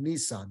month of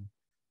Nisan.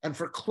 And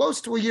for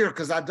close to a year,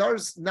 because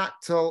Adar's not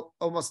till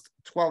almost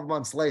 12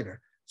 months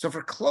later. So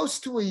for close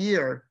to a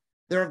year,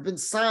 there have been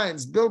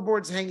signs,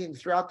 billboards hanging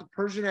throughout the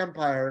Persian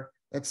Empire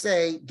that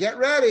say, get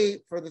ready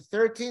for the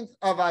 13th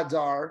of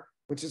Adar,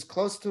 which is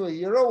close to a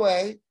year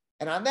away.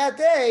 And on that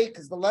day,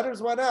 because the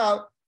letters went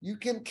out, you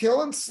can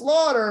kill and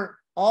slaughter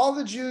all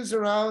the Jews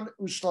around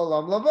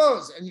Ushlalom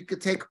Lavos, and you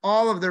could take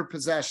all of their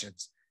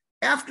possessions.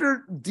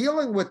 After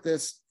dealing with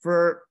this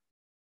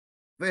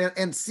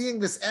and seeing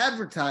this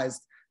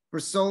advertised for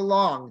so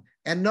long,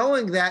 and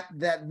knowing that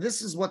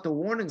this is what the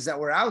warnings that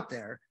were out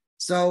there,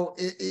 so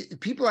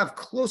people have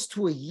close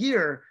to a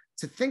year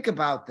to think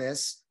about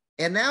this.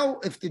 And now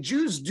if the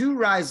Jews do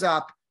rise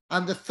up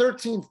on the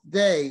 13th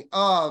day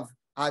of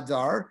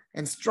Adar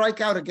and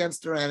strike out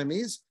against their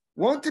enemies,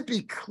 won't it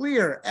be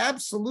clear,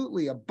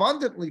 absolutely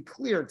abundantly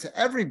clear to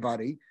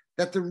everybody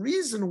that the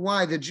reason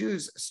why the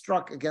Jews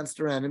struck against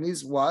their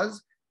enemies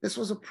was this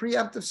was a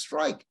preemptive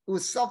strike. It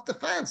was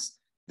self-defense.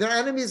 Their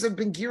enemies had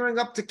been gearing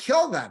up to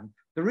kill them.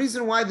 The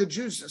reason why the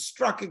Jews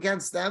struck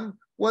against them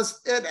was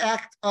an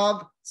act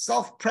of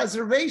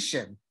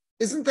self-preservation.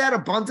 Isn't that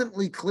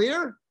abundantly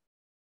clear?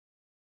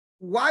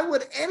 Why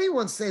would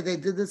anyone say they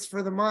did this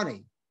for the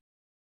money?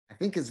 I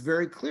think it's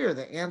very clear.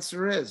 The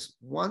answer is,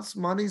 once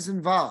money's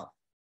involved,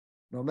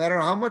 no matter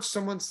how much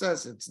someone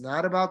says it's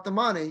not about the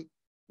money,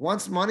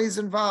 once money's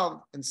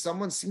involved and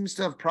someone seems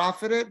to have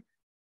profited,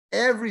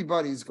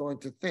 everybody's going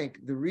to think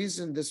the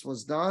reason this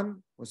was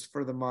done was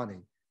for the money.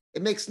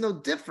 It makes no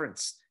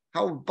difference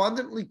how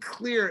abundantly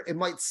clear it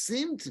might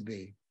seem to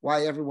be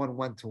why everyone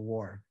went to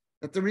war.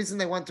 That the reason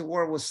they went to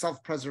war was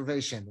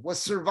self-preservation, was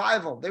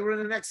survival. They were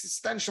in an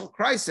existential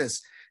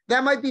crisis.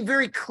 That might be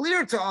very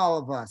clear to all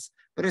of us.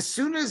 But as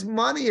soon as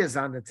money is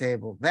on the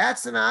table,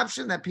 that's an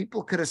option that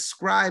people could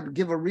ascribe,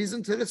 give a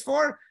reason to this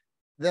for,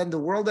 then the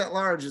world at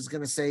large is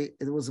going to say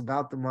it was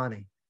about the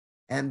money.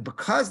 And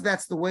because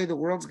that's the way the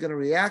world's going to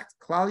react,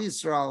 Klal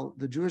Yisrael,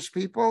 the Jewish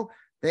people,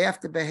 they have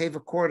to behave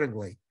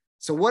accordingly.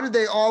 So what did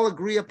they all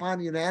agree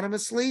upon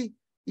unanimously?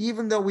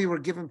 Even though we were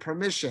given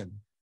permission,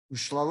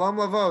 Ushlalom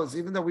Lavos,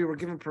 even though we were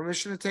given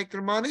permission to take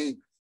their money,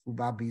 3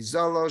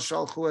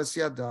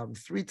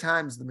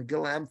 times the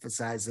Megillah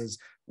emphasizes,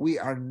 we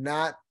are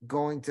not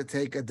going to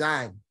take a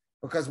dime,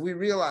 because we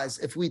realize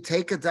if we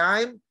take a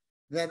dime,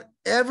 then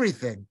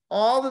everything,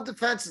 all the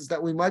defenses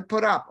that we might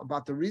put up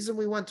about the reason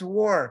we went to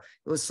war,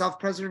 it was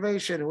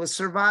self-preservation, it was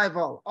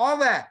survival, all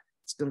that,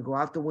 it's going to go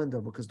out the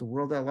window, because the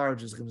world at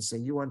large is going to say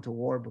you went to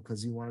war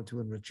because you wanted to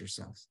enrich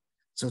yourselves.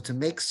 So to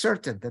make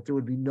certain that there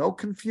would be no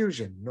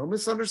confusion, no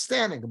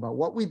misunderstanding about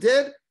what we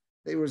did,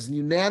 there was a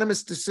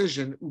unanimous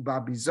decision.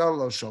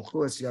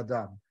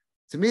 To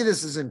me,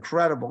 this is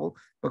incredible,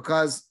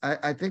 because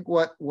I think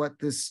what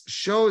this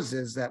shows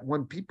is that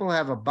when people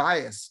have a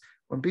bias,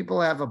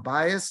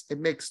 it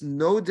makes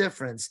no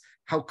difference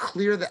how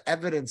clear the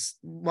evidence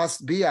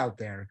must be out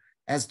there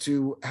as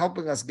to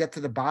helping us get to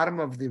the bottom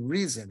of the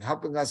reason,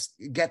 helping us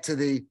get to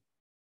the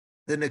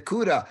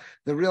nakuda,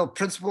 the real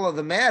principle of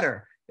the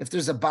matter. If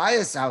there's a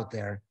bias out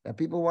there that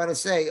people want to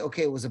say,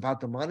 okay, it was about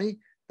the money,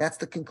 that's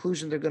the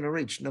conclusion they're going to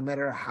reach, no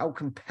matter how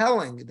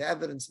compelling the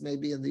evidence may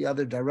be in the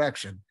other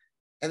direction.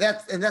 And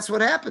that's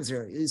what happens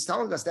here. He's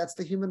telling us that's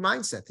the human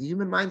mindset. The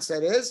human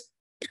mindset is,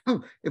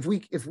 if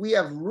we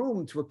have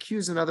room to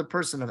accuse another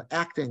person of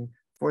acting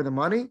for the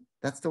money,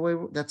 that's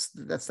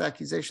the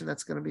accusation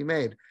that's going to be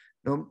made.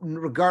 No,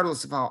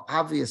 regardless of how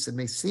obvious it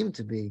may seem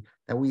to be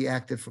that we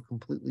acted for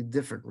completely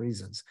different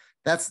reasons.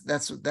 That's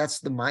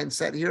the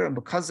mindset here. And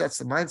because that's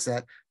the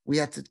mindset, we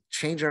had to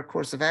change our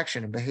course of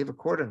action and behave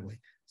accordingly.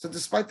 So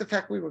despite the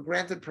fact we were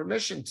granted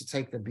permission to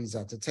take the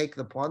biza, to take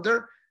the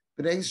plunder,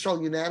 Bnei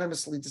Yisrael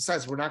unanimously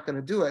decides we're not going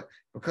to do it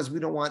because we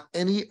don't want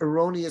any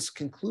erroneous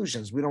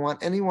conclusions. We don't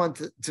want anyone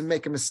to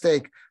make a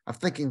mistake of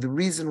thinking the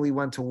reason we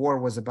went to war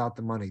was about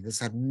the money. This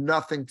had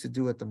nothing to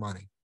do with the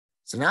money.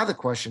 So now the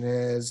question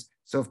is,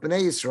 so if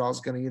Bnei Yisrael is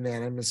going to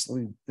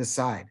unanimously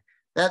decide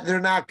that they're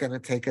not going to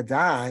take a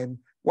dime,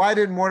 why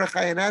did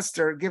Mordechai and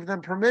Esther give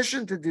them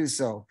permission to do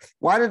so?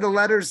 Why did the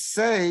letters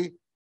say,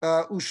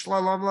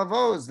 Ushlalam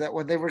Lavos, that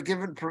when they were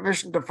given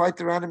permission to fight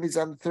their enemies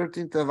on the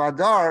 13th of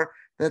Adar,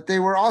 that they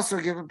were also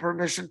given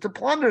permission to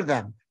plunder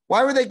them?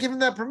 Why were they given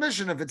that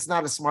permission if it's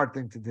not a smart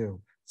thing to do?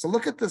 So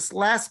look at this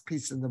last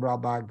piece in the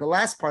Rabbi, the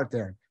last part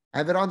there. I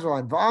have it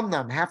underlined.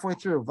 Va'amnam, halfway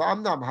through.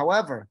 Va'amnam,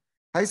 however,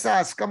 even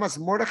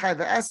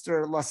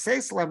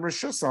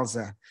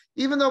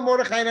though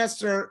Mordechai and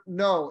Esther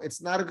know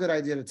it's not a good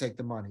idea to take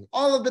the money,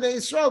 all of Bnei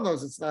Yisrael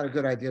knows it's not a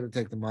good idea to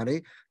take the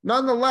money.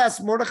 Nonetheless,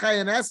 Mordechai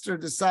and Esther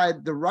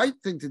decide the right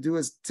thing to do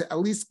is to at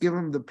least give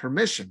him the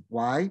permission.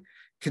 Why?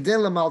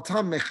 Let's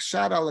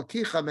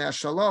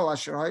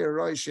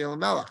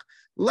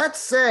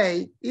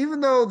say,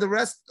 even though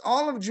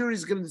all of Jewry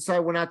is going to decide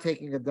we're not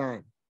taking a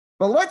dime,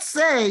 but let's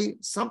say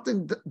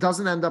something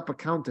doesn't end up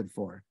accounted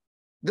for.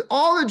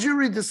 All the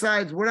Jewry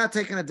decides we're not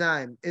taking a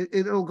dime.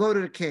 It'll go to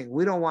the king.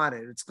 We don't want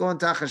it. It's going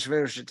to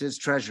Achashverosh, to his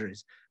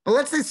treasuries. But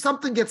let's say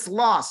something gets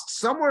lost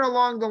somewhere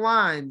along the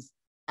lines.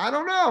 I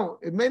don't know.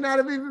 It may not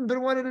have even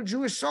been one of the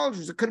Jewish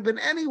soldiers. It could have been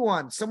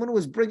anyone. Someone who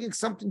was bringing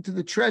something to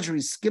the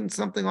treasury, skimmed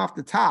something off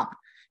the top.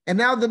 And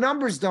now the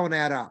numbers don't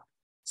add up.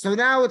 So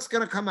now it's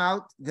going to come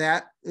out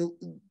that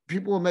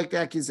people will make the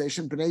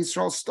accusation Bnei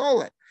Yisrael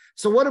stole it.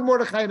 So what did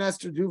Mordechai and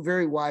Esther do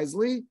very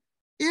wisely?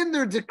 In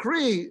their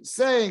decree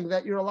saying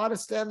that you're allowed to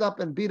stand up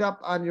and beat up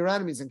on your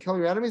enemies and kill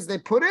your enemies, they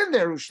put in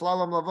there,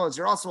 Ushlalam Lavos,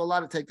 you're also allowed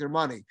to take their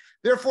money.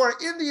 Therefore,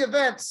 in the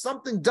event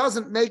something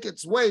doesn't make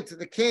its way to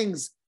the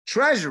king's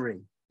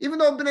treasury, even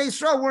though Bnei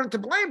Yisrael weren't to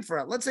blame for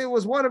it, let's say it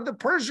was one of the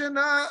Persian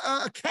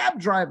cab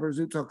drivers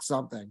who took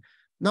something.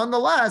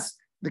 Nonetheless,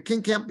 the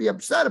king can't be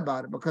upset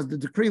about it because the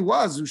decree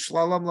was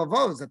Ushlalam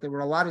Lavos, that they were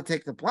allowed to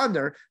take the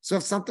plunder. So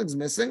if something's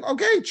missing,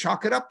 okay,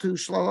 chalk it up to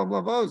Ushlalam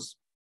Lavos.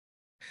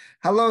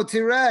 Hello,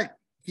 Tirek.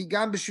 And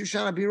then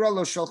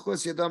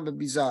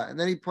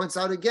he points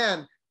out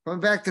again,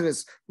 coming back to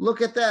this,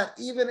 look at that.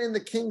 Even in the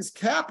king's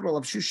capital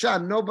of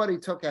Shushan, nobody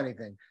took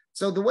anything.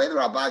 So the way the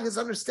Rabbi is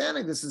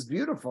understanding this is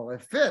beautiful.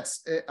 It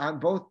fits on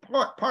both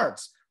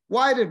parts.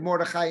 Why did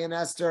Mordechai and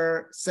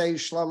Esther say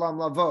Shlalam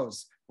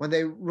Lavos? When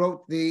they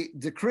wrote the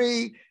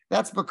decree,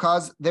 that's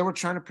because they were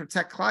trying to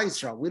protect Klal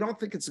Yisrael. We don't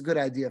think it's a good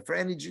idea for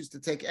any Jews to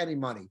take any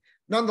money.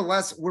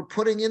 Nonetheless, we're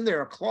putting in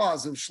there a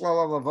clause of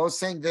Shlalam Lavos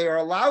saying they are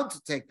allowed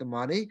to take the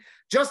money.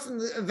 Just in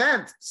the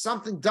event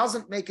something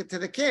doesn't make it to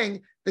the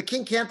king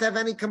can't have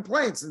any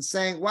complaints and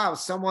saying, wow,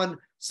 someone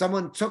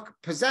took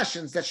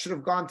possessions that should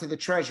have gone to the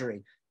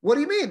treasury. What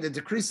do you mean? The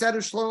decree said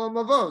Shlalam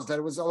Lavos, that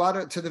it was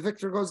allowed to the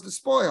victor goes the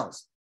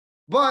spoils.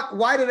 But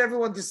why did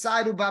everyone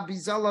decide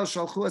Ubabizalo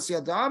Shalchuas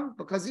Yadam?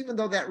 Because even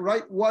though that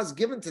right was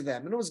given to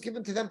them, and it was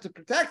given to them to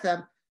protect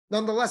them,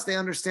 nonetheless, they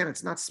understand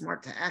it's not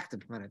smart to act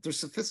upon it. They're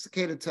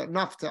sophisticated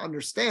enough to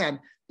understand,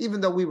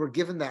 even though we were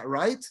given that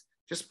right,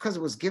 just because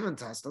it was given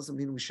to us doesn't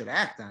mean we should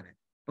act on it.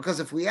 Because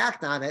if we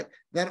act on it,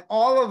 then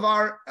all of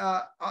our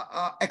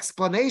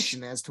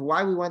explanation as to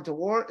why we went to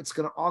war, it's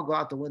going to all go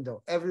out the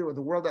window. Everywhere,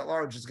 the world at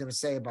large is going to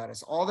say about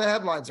us. All the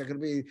headlines are going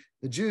to be,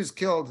 the Jews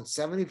killed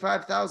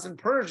 75,000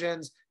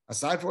 Persians,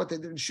 aside from what they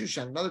did in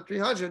Shushan, another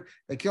 300.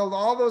 They killed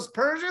all those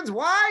Persians.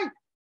 Why?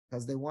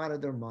 Because they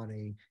wanted their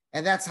money.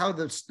 And that's how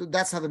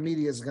the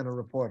media is going to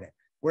report it.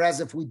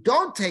 Whereas if we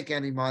don't take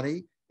any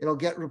money, it'll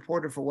get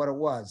reported for what it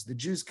was. The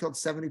Jews killed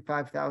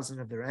 75,000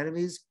 of their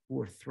enemies who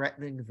were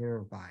threatening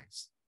their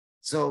lives.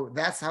 So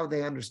that's how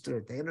they understood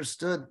it. They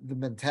understood the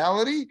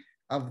mentality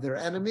of their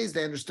enemies.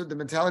 They understood the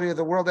mentality of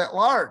the world at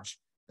large,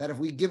 that if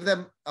we give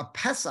them a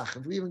Pesach,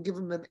 if we even give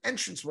them an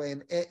entranceway,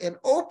 an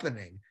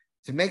opening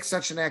to make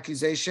such an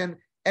accusation,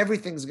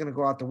 everything's going to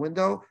go out the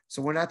window.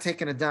 So we're not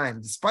taking a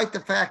dime, despite the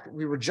fact that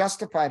we were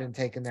justified in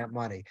taking that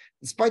money,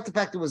 despite the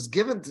fact it was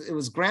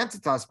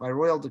granted to us by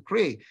royal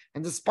decree,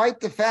 and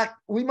despite the fact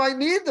we might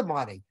need the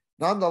money.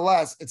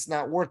 Nonetheless, it's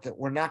not worth it.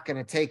 We're not going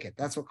to take it.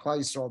 That's what Klal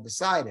Yisrael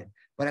decided.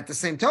 But at the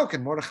same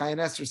token, Mordechai and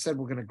Esther said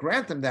we're going to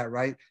grant them that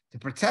right to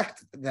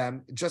protect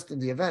them just in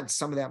the event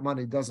some of that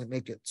money doesn't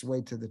make its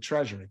way to the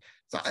treasury.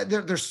 So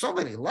there's so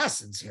many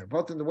lessons here,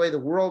 both in the way the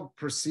world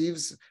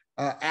perceives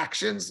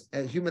actions.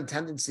 Human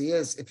tendency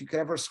is, if you could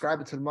ever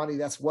ascribe it to the money,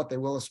 that's what they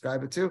will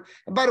ascribe it to.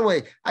 And by the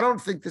way, I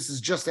don't think this is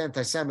just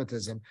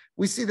anti-Semitism.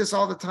 We see this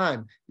all the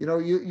time.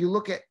 You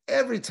look at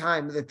every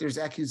time that there's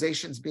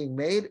accusations being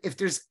made. If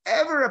there's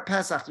ever a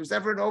Pesach, there's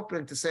ever an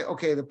opening to say,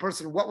 okay, the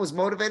person, what was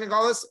motivating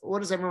all this? What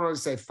does everyone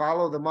always say?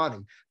 Follow the money,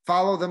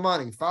 follow the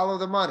money, follow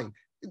the money.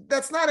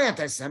 That's not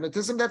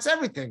anti-Semitism. That's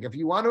everything. If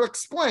you want to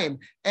explain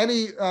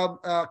any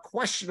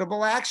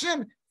questionable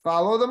action,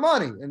 follow the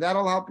money, and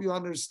that'll help you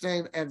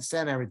understand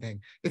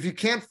everything. If you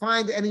can't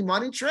find any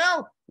money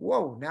trail,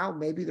 whoa, now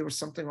maybe there was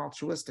something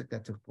altruistic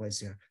that took place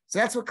here. So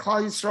that's what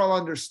Klal Yisrael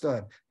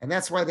understood, and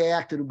that's why they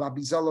acted. But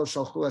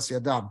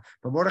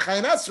Mordechai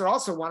and Esther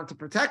also wanted to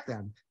protect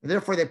them, and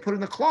therefore they put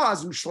in a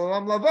clause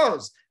u'shloam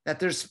lavos, that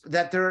to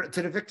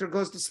the victor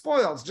goes the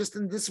spoils. Just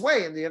in this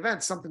way, in the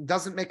event something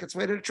doesn't make its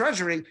way to the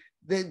treasury,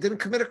 they didn't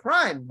commit a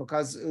crime,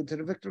 because to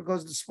the victor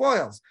goes the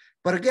spoils.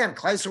 But again,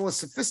 Klal Yisrael was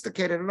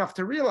sophisticated enough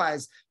to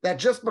realize that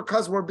just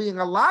because we're being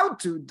allowed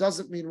to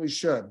doesn't mean we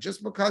should.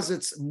 Just because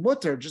it's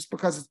mutter, just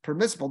because it's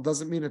permissible,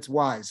 doesn't mean it's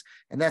wise.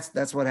 And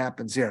that's what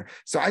happens here.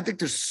 So I think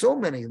there's so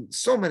many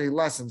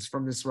lessons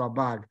from this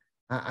Rabbi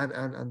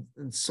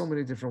in so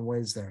many different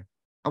ways there.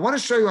 I want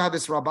to show you how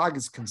this Rabbi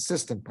is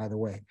consistent, by the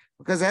way,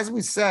 because as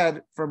we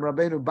said from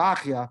Rabbeinu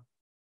Bachya,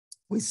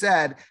 we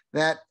said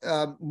that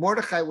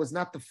Mordechai was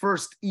not the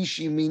first Ish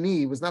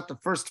Yemini, was not the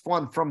first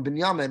one from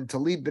Binyamin to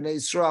lead Bnei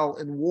Israel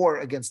in war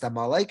against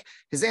Amalek.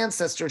 His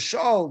ancestor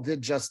Shaul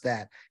did just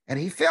that. And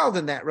he failed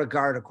in that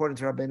regard, according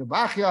to Rabbeinu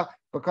Bachya,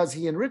 because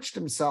he enriched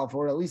himself,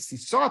 or at least he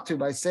sought to,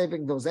 by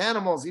saving those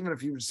animals, even if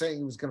he was saying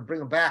he was going to bring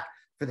them back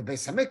for the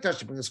Beis Hamikdash,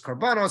 to bring his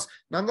korbanos.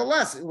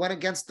 Nonetheless, it went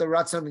against the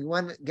Ratzon, he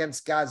went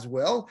against God's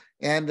will,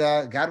 and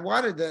God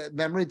wanted the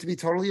memory to be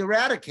totally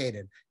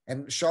eradicated,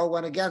 and Shaul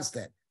went against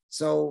it.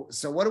 So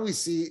what do we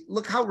see?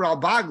 Look how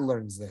Ralbag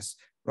learns this.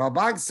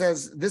 Ralbag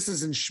says this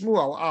is in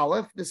Shmuel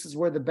Aleph. This is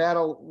where the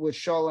battle with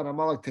Shaul and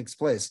Amalek takes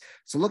place.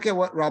 So look at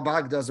what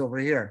Ralbag does over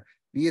here.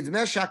 What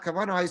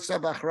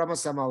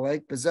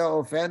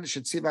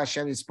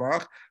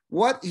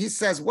he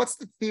says, what's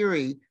the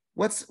theory?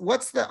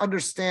 What's the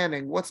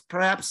understanding? What's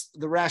perhaps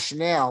the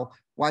rationale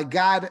why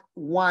God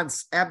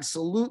wants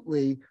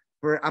absolutely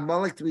for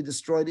Amalek to be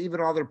destroyed,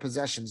 even all their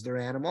possessions, their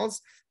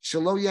animals?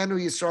 Shelo yenu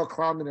Yisrael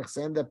klal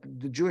minechseim, that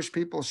the Jewish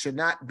people should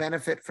not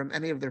benefit from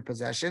any of their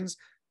possessions.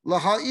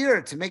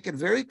 Laha'ir, to make it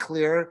very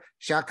clear,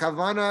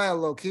 shakavana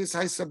elokis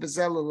haisa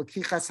bezel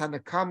elokichas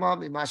hanekama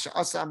mimasha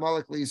asa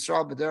Amalek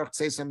liYisrael b'derech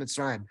tzeisa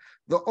Mitzrayim.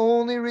 The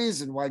only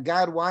reason why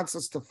God wants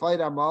us to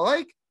fight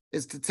Amalek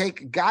is to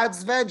take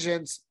God's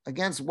vengeance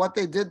against what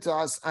they did to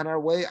us on our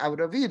way out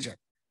of Egypt.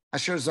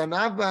 Asher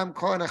zanav b'am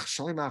kol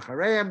nechshalim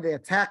achareim, they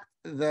attacked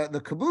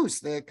the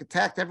caboose. They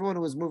attacked everyone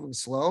who was moving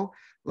slow.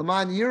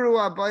 L'man yiru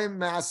abayim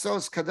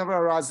ma'asos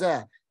kadavar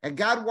razeh. And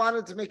God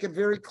wanted to make it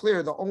very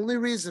clear, the only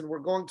reason we're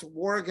going to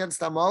war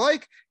against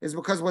Amalek is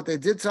because what they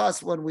did to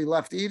us when we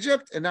left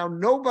Egypt, and now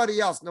nobody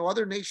else, no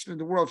other nation in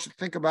the world should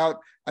think about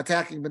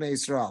attacking Bnei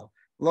Israel.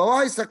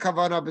 God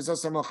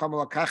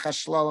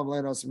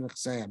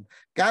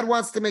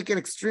wants to make it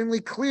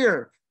extremely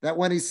clear that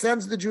when he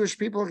sends the Jewish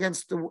people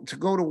to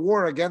go to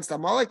war against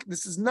Amalek,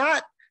 this is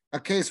not a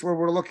case where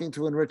we're looking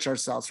to enrich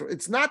ourselves.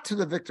 It's not to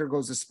the victor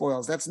goes the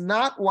spoils. That's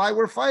not why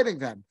we're fighting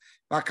them.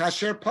 But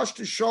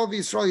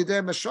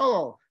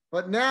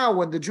now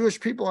when the Jewish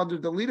people under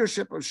the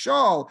leadership of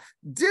Shaul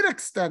did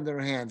extend their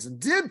hands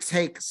and did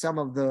take some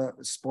of the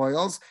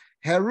spoils,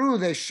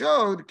 they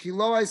showed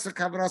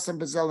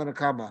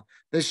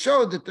they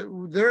showed that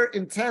their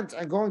intent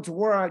on going to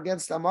war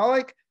against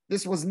Amalek,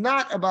 this was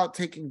not about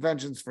taking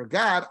vengeance for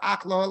God.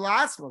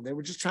 They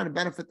were just trying to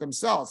benefit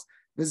themselves.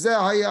 And this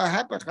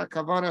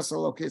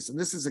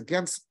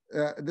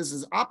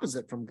is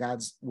opposite from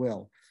God's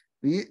will.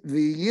 So he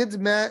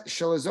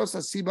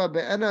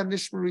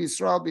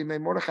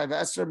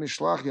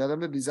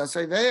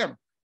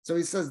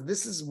says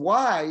this is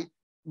why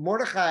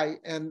Mordechai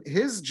and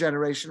his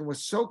generation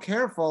was so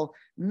careful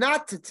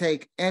not to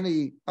take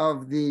any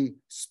of the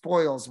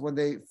spoils when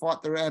they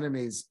fought their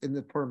enemies in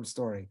the Purim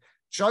story.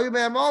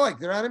 Amalek,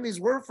 their enemies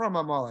were from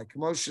Amalek.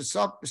 And that's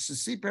why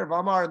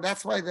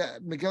the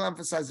Megillah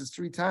emphasizes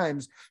 3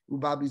 times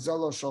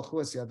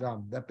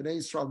that Bnei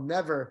Israel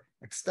never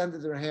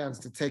extended their hands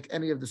to take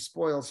any of the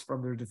spoils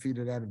from their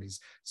defeated enemies.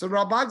 So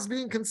Rabag's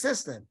being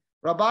consistent.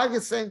 Rabag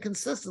is saying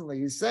consistently,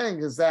 he's saying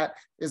is that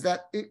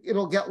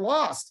it'll get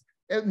lost.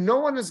 No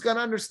one is going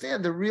to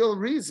understand the real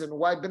reason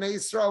why Bnei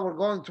Israel were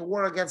going to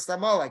war against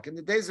Amalek. In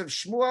the days of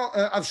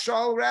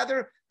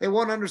Shaul, they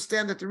won't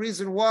understand that the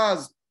reason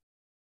was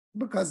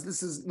because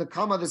this is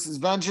Nakama, this is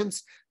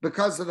vengeance,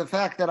 because of the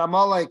fact that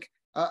Amalek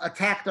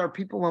attacked our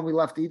people when we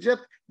left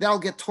Egypt. That'll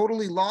get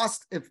totally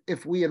lost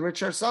if we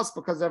enrich ourselves,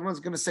 because everyone's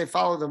going to say,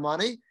 follow the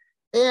money.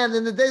 And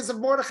in the days of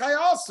Mordechai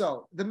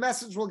also, the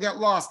message will get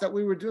lost that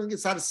we were doing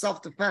this out of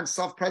self-defense,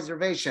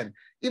 self-preservation.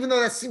 Even though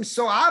that seems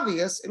so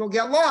obvious, it'll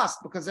get lost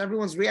because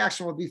everyone's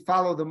reaction will be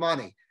follow the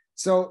money.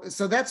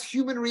 So that's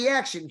human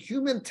reaction.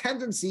 Human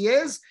tendency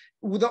is,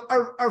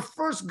 our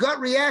first gut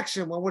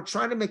reaction when we're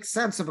trying to make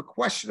sense of a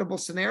questionable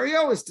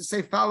scenario is to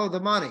say, follow the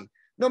money.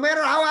 No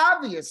matter how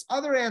obvious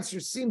other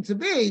answers seem to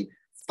be,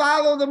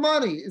 follow the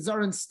money is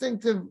our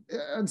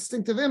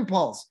instinctive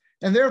impulse.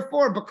 And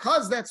therefore,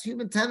 because that's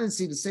human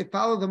tendency to say,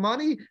 follow the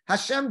money,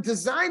 Hashem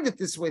designed it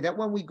this way, that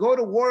when we go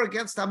to war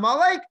against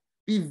Amalek,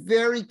 be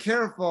very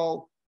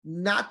careful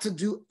not to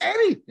do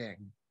anything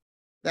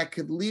that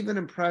could leave an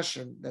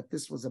impression that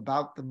this was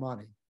about the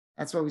money.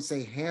 That's why we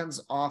say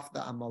hands off the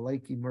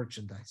Amaleki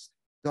merchandise.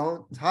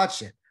 Don't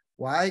touch it.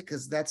 Why?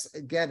 Because that's,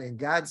 again, in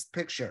God's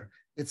picture.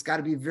 It's got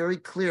to be very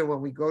clear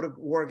when we go to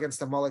war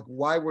against Amalek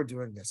why we're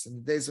doing this. In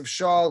the days of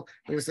Shaul,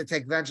 it was to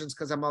take vengeance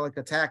because Amalek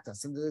attacked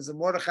us. In the days of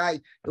Mordechai,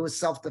 it was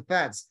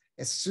self-defense.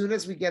 As soon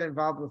as we get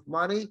involved with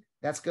money,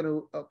 that's going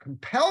to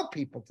compel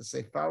people to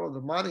say, follow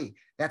the money.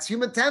 That's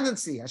human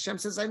tendency. Hashem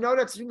says, I know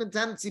that's human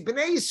tendency.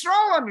 Bnei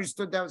Yisrael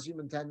understood that was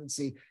human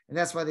tendency. And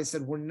that's why they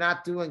said, we're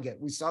not doing it.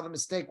 We saw the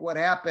mistake. What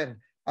happened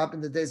up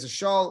in the days of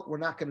Shaul? We're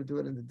not going to do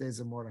it in the days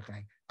of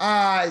Mordechai.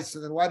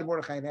 So then why did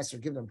Mordechai and Esther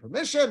give them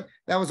permission?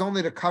 That was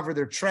only to cover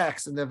their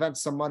tracks in the event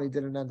some money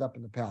didn't end up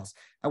in the palace.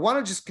 I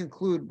want to just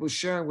conclude with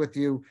sharing with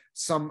you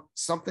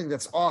something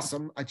that's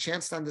awesome. I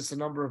chanced on this a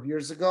number of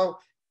years ago,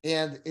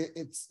 and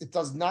it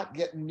does not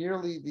get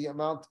nearly the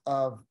amount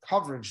of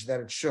coverage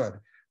that it should.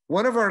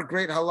 One of our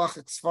great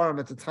halachic svarim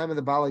at the time of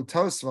the Balei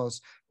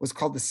Tosfos was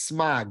called the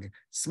Smag.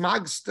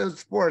 Smag stood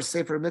for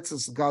Sefer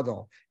Mitzvahs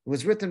Gadol. It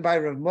was written by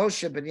Rav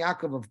Moshe ben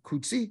Yaakov of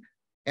Kutzi,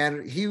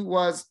 and he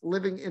was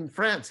living in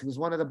France. He was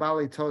one of the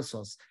Balei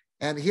Tosfos.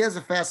 And he has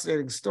a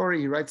fascinating story.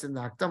 He writes in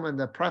the Akdama, in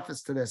the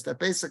preface to this, that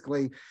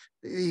basically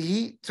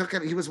he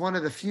was one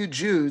of the few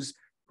Jews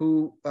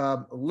who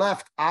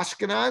left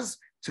Ashkenaz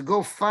to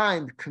go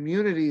find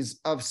communities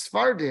of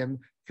Sfardim,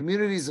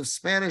 communities of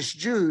Spanish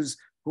Jews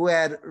who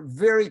had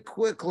very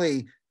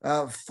quickly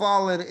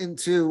fallen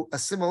into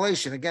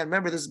assimilation. Again,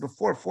 remember, this is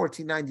before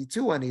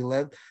 1492 when he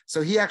lived.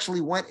 So he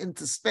actually went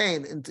into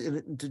Spain,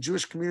 into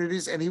Jewish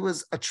communities, and he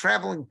was a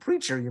traveling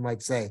preacher, you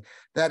might say,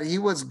 that he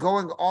was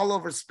going all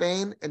over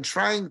Spain and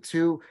trying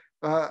to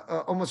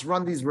almost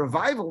run these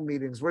revival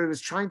meetings where he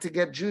was trying to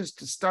get Jews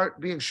to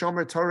start being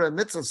Shomer Torah and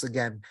mitzvahs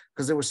again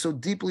because they were so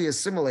deeply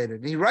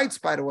assimilated. And he writes,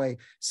 by the way,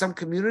 some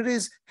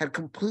communities had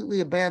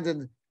completely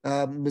abandoned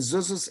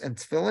mezuzahs and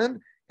tefillin,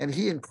 and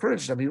he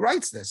encouraged them. He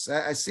writes this.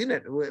 I've seen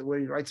it where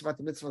he writes about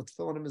the mitzvah of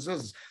tefillin and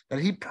mezuzahs, that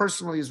he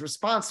personally is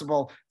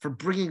responsible for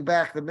bringing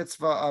back the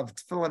mitzvah of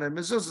tefillin and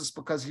mezuzahs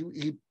because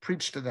he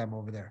preached to them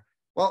over there.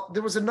 Well,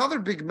 there was another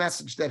big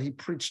message that he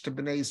preached to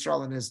Bnei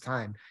Yisrael in his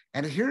time.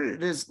 And here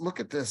it is. Look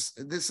at this.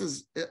 This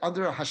is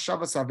under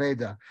Hashavas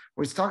Aveda,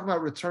 where he's talking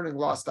about returning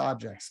lost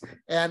objects.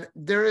 And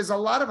there is a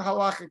lot of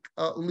halachic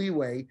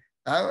leeway.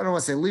 I don't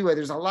want to say leeway.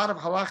 There's a lot of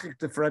halachic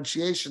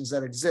differentiations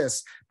that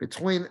exist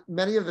between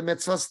many of the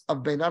mitzvahs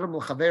of Bein Adam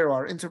L'Chavero,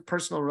 our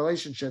interpersonal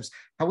relationships,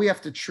 how we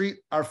have to treat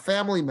our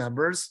family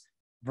members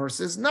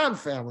versus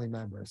non-family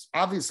members.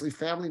 Obviously,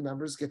 family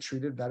members get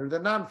treated better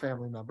than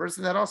non-family members,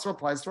 and that also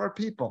applies to our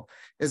people,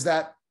 is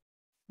that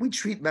we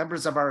treat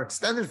members of our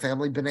extended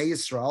family, Bnei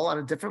Yisrael, on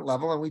a different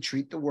level, and we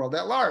treat the world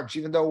at large.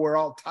 Even though we're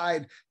all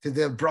tied to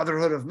the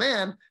brotherhood of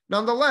man,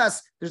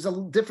 nonetheless, there's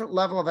a different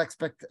level of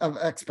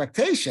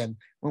expectation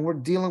when we're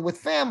dealing with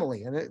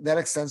family, and that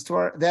extends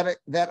to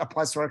that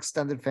applies to our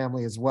extended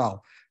family as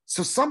well.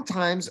 So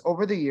sometimes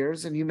over the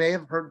years, and you may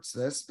have heard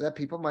this, that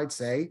people might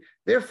say,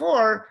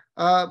 therefore,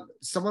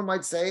 someone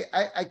might say,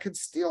 I could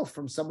steal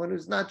from someone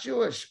who's not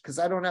Jewish because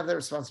I don't have that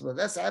responsibility.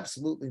 That's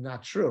absolutely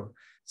not true.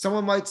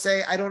 Someone might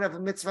say, I don't have a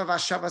mitzvah of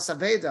Hashavas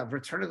Aveda, of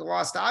returning a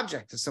lost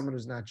object to someone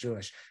who's not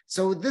Jewish.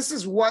 So this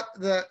is what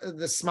the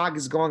smag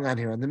is going on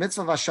here. In the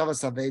mitzvah of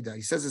Hashavas Aveda,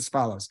 he says as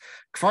follows,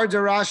 Kfar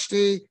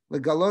darashti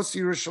legalos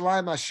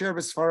Yerushalayim asher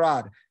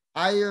b'Sfarad.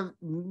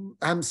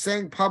 I'm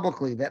saying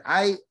publicly that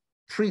I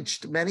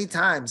preached many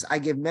times, I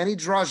give many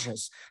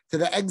drashas to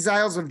the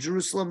exiles of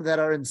Jerusalem that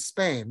are in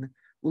Spain,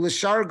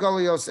 Ulishar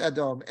Golios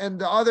Edom, and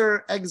the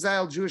other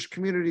exiled Jewish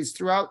communities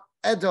throughout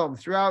Edom,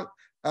 throughout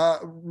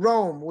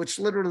Rome, which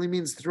literally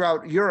means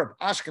throughout Europe,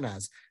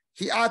 Ashkenaz.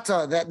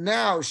 Hi'ata, that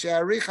now,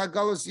 she'aricha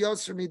galus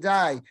yoser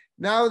midai,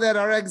 now that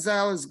our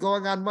exile is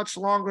going on much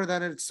longer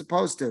than it's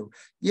supposed to.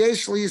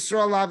 Yesh li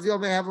Yisrael lavdil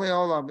me'hev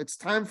le'olam. It's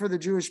time for the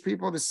Jewish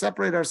people to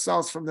separate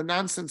ourselves from the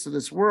nonsense of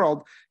this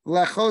world.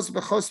 Lechos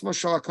b'chosmo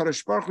shel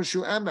HaKadosh Baruch Hu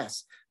shu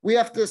emes. We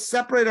have to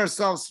separate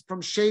ourselves from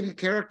shady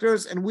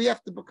characters, and we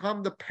have to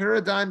become the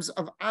paradigms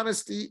of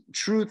honesty,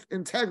 truth,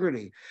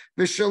 integrity.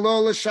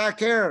 V'shelo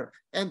l'shaker,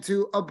 and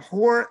to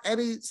abhor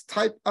any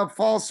type of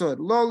falsehood.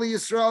 Lo li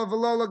Yisrael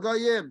v'lo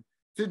l'goyim.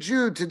 To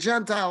Jew, to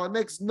Gentile, it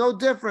makes no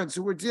difference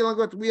who we're dealing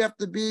with. We have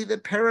to be the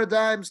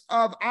paradigms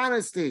of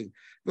honesty.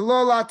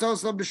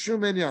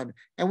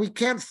 And we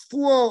can't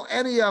fool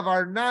any of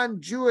our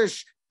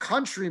non-Jewish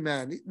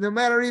countrymen, no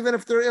matter even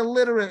if they're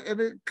illiterate,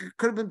 and it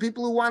could have been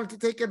people who wanted to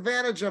take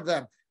advantage of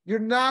them. You're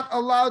not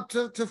allowed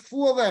to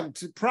fool them,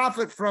 to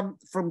profit from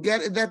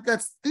getting that.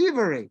 That's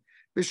thievery.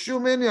 And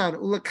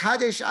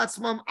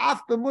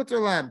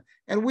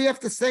And we have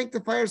to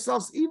sanctify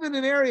ourselves even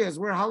in areas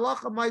where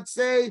halacha might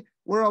say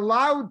we're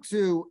allowed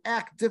to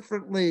act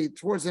differently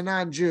towards a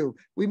non-Jew.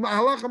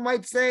 Halacha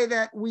might say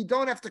that we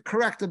don't have to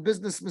correct a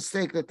business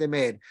mistake that they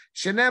made.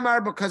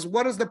 Shenemar, because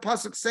what does the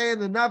pasuk say in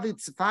the Navi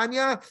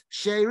Tzefanya?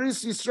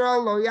 Sheiris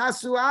Yisrael lo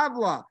yasu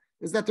avla,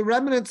 is that the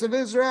remnants of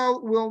Israel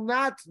will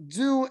not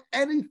do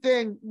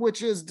anything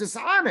which is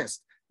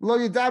dishonest. Lo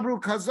yidabru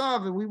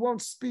kazav, and we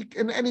won't speak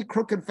in any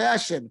crooked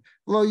fashion.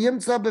 Lo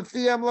yimtza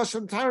b'fiyam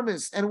lashon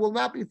tarmis, and will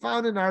not be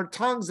found in our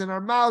tongues, in our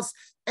mouths,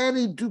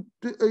 any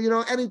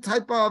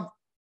type of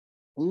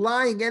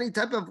lying, any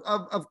type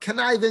of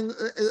conniving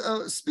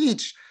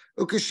speech.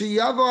 So now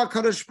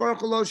the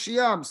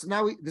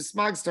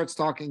Smag starts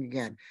talking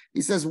again.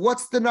 He says,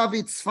 what's the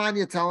Navi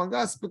Tzfanya telling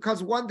us?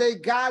 Because one day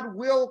God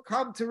will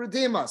come to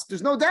redeem us.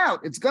 There's no doubt.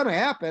 It's going to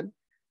happen.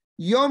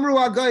 Yomru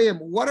Agayim,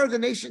 what are the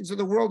nations of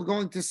the world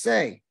going to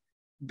say?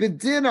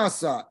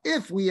 Bidinasa,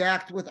 if we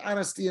act with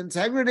honesty,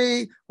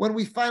 integrity, when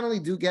we finally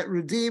do get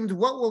redeemed,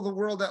 what will the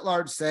world at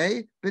large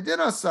say?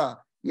 Bidinasa,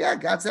 yeah,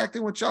 God's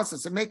acting with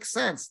justice. It makes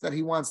sense that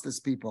he wants this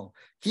people.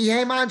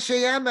 Kiheman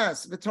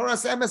sheyemes,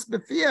 v'toras emes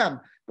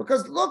b'fiyam.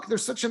 Because look, they're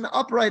such an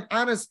upright,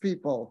 honest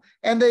people.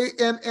 And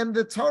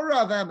the Torah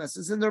of emes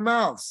is in their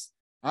mouths.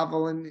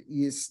 Avalin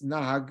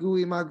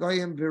yisnahagu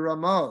imagayim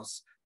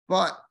biramos.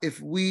 But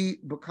if we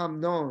become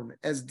known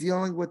as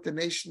dealing with the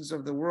nations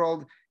of the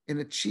world in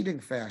a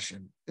cheating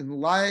fashion, in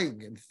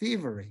lying and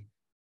thievery,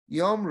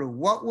 Yomru,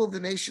 what will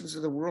the nations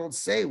of the world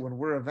say when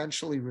we're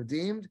eventually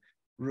redeemed?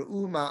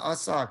 Ru'uma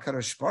asa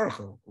kadosh baruch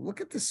hu. Look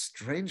at this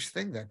strange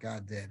thing that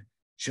God did.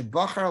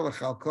 Shebachar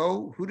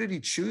lechalko, who did he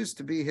choose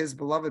to be his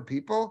beloved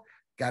people?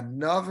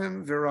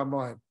 Gadnavim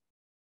v'ramoim.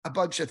 A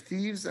bunch of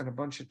thieves and a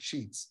bunch of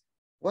cheats.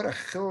 What a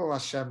chilul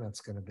Hashem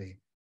that's going to be.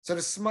 So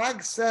the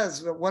Smag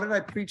says, what did I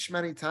preach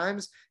many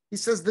times? He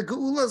says, the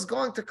Geula is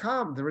going to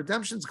come. The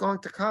redemption is going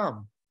to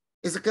come.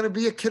 Is it going to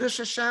be a Kiddush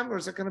Hashem or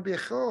is it going to be a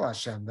Chilul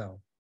Hashem, though?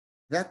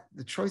 That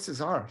the choice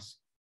is ours.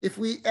 If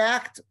we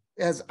act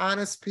as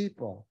honest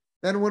people,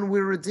 then when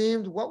we're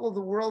redeemed, what will the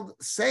world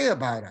say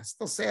about us?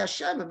 They'll say,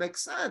 Hashem, it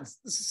makes sense.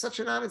 This is such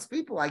an honest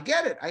people. I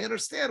get it. I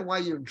understand why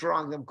you're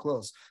drawing them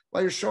close,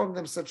 why you're showing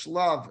them such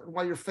love, and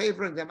why you're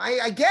favoring them.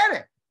 I get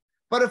it.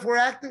 But if we're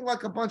acting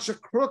like a bunch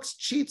of crooks,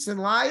 cheats, and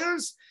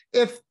liars,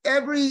 if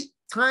every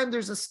time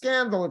there's a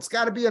scandal, it's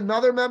got to be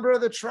another member of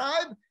the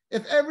tribe,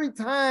 if every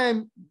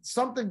time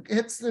something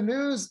hits the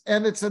news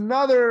and it's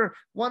another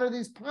one of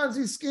these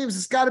Ponzi schemes,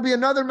 it's got to be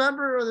another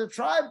member of the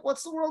tribe,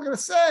 what's the world going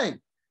to say?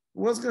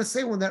 The world's going to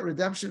say when that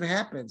redemption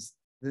happens,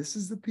 this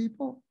is the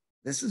people,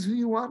 this is who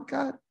you want,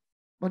 God?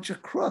 Bunch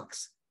of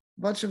crooks,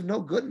 bunch of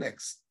no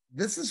goodniks.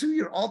 This is who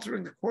you're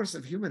altering the course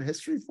of human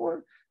history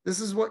for? This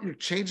is what you're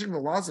changing the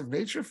laws of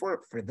nature for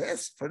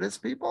this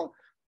people?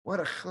 What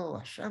a chil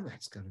Hashem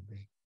that's going to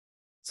be.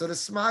 So the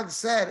Smag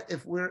said,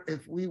 if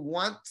we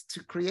want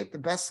to create the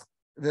best,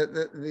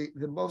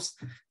 the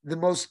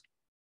most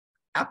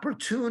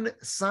opportune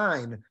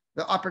sign,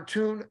 the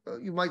opportune,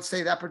 you might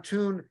say, the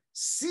opportune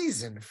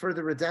season for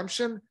the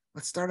redemption,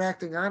 let's start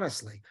acting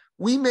honestly.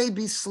 We may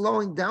be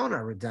slowing down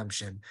our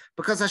redemption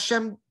because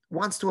Hashem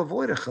wants to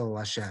avoid a chil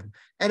Hashem.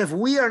 And if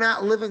we are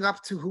not living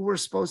up to who we're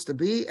supposed to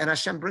be, and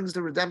Hashem brings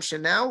the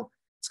redemption now,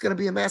 it's going to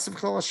be a massive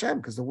chil Hashem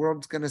because the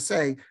world's going to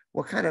say,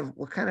 what kind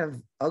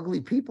of ugly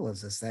people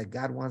is this that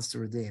God wants to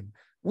redeem?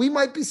 We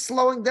might be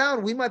slowing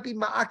down. We might be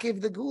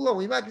ma'akev the gula.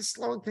 We might be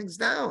slowing things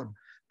down.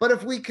 But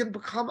if we can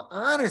become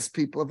honest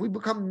people, if we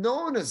become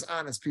known as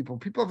honest people,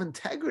 people of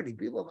integrity,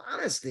 people of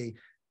honesty,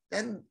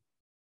 then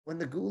when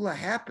the gula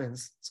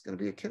happens, it's going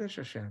to be a kiddush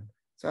Hashem.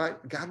 So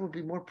God will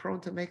be more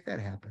prone to make that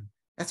happen.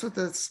 That's what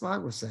the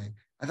Smag was saying.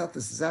 I thought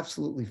this is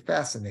absolutely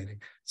fascinating.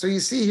 So you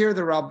see here,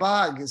 the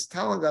Rabbi is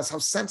telling us how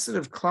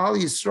sensitive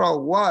Klal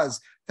Yisrael was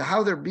to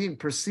how they're being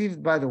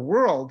perceived by the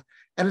world.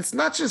 And it's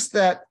not just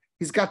that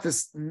he's got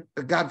this,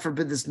 God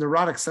forbid, this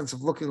neurotic sense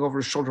of looking over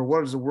his shoulder.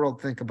 What does the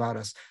world think about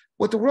us?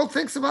 What the world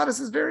thinks about us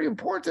is very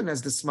important,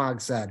 as the Smag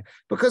said,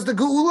 because the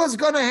Geula is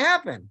going to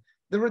happen.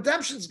 The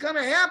redemption is going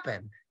to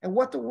happen. And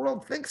what the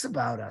world thinks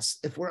about us,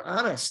 if we're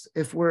honest,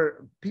 if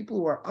we're people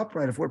who are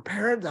upright, if we're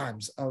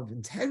paradigms of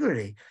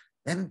integrity,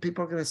 then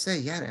people are going to say,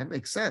 yeah, that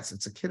makes sense.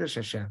 It's a Kiddush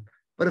Hashem.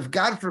 But if,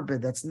 God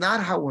forbid, that's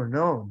not how we're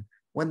known,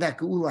 when that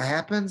Geula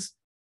happens,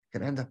 it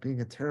can end up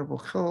being a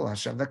terrible Chil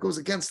Hashem. That goes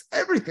against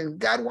everything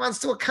God wants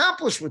to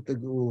accomplish with the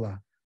Geula.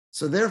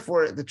 So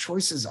therefore, the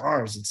choice is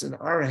ours. It's in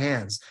our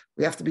hands.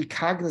 We have to be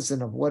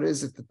cognizant of what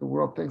is it that the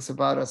world thinks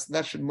about us. And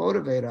that should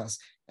motivate us.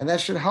 And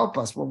that should help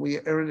us when we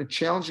are in a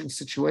challenging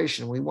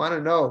situation. We want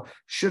to know,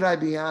 should I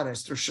be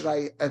honest or should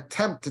I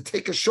attempt to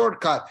take a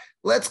shortcut?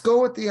 Let's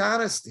go with the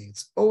honesty.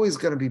 It's always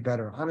going to be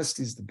better.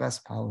 Honesty is the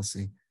best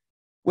policy.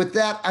 With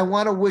that, I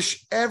want to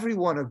wish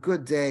everyone a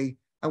good day.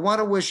 I want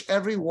to wish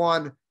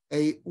everyone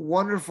a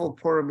wonderful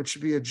Purim. It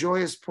should be a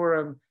joyous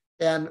Purim.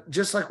 And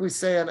just like we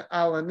say in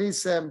Al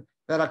Nisim,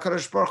 that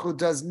HaKadosh Baruch Hu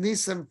does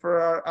nisim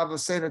for our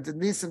Avosena, did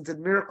nisim, did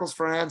miracles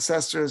for our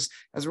ancestors,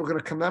 as we're going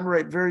to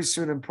commemorate very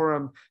soon in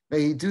Purim.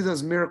 May he do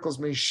those miracles,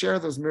 may he share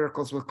those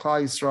miracles with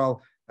Klal Yisrael,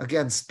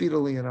 again,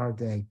 speedily in our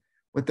day.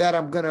 With that,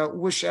 I'm going to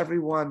wish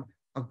everyone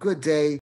a good day.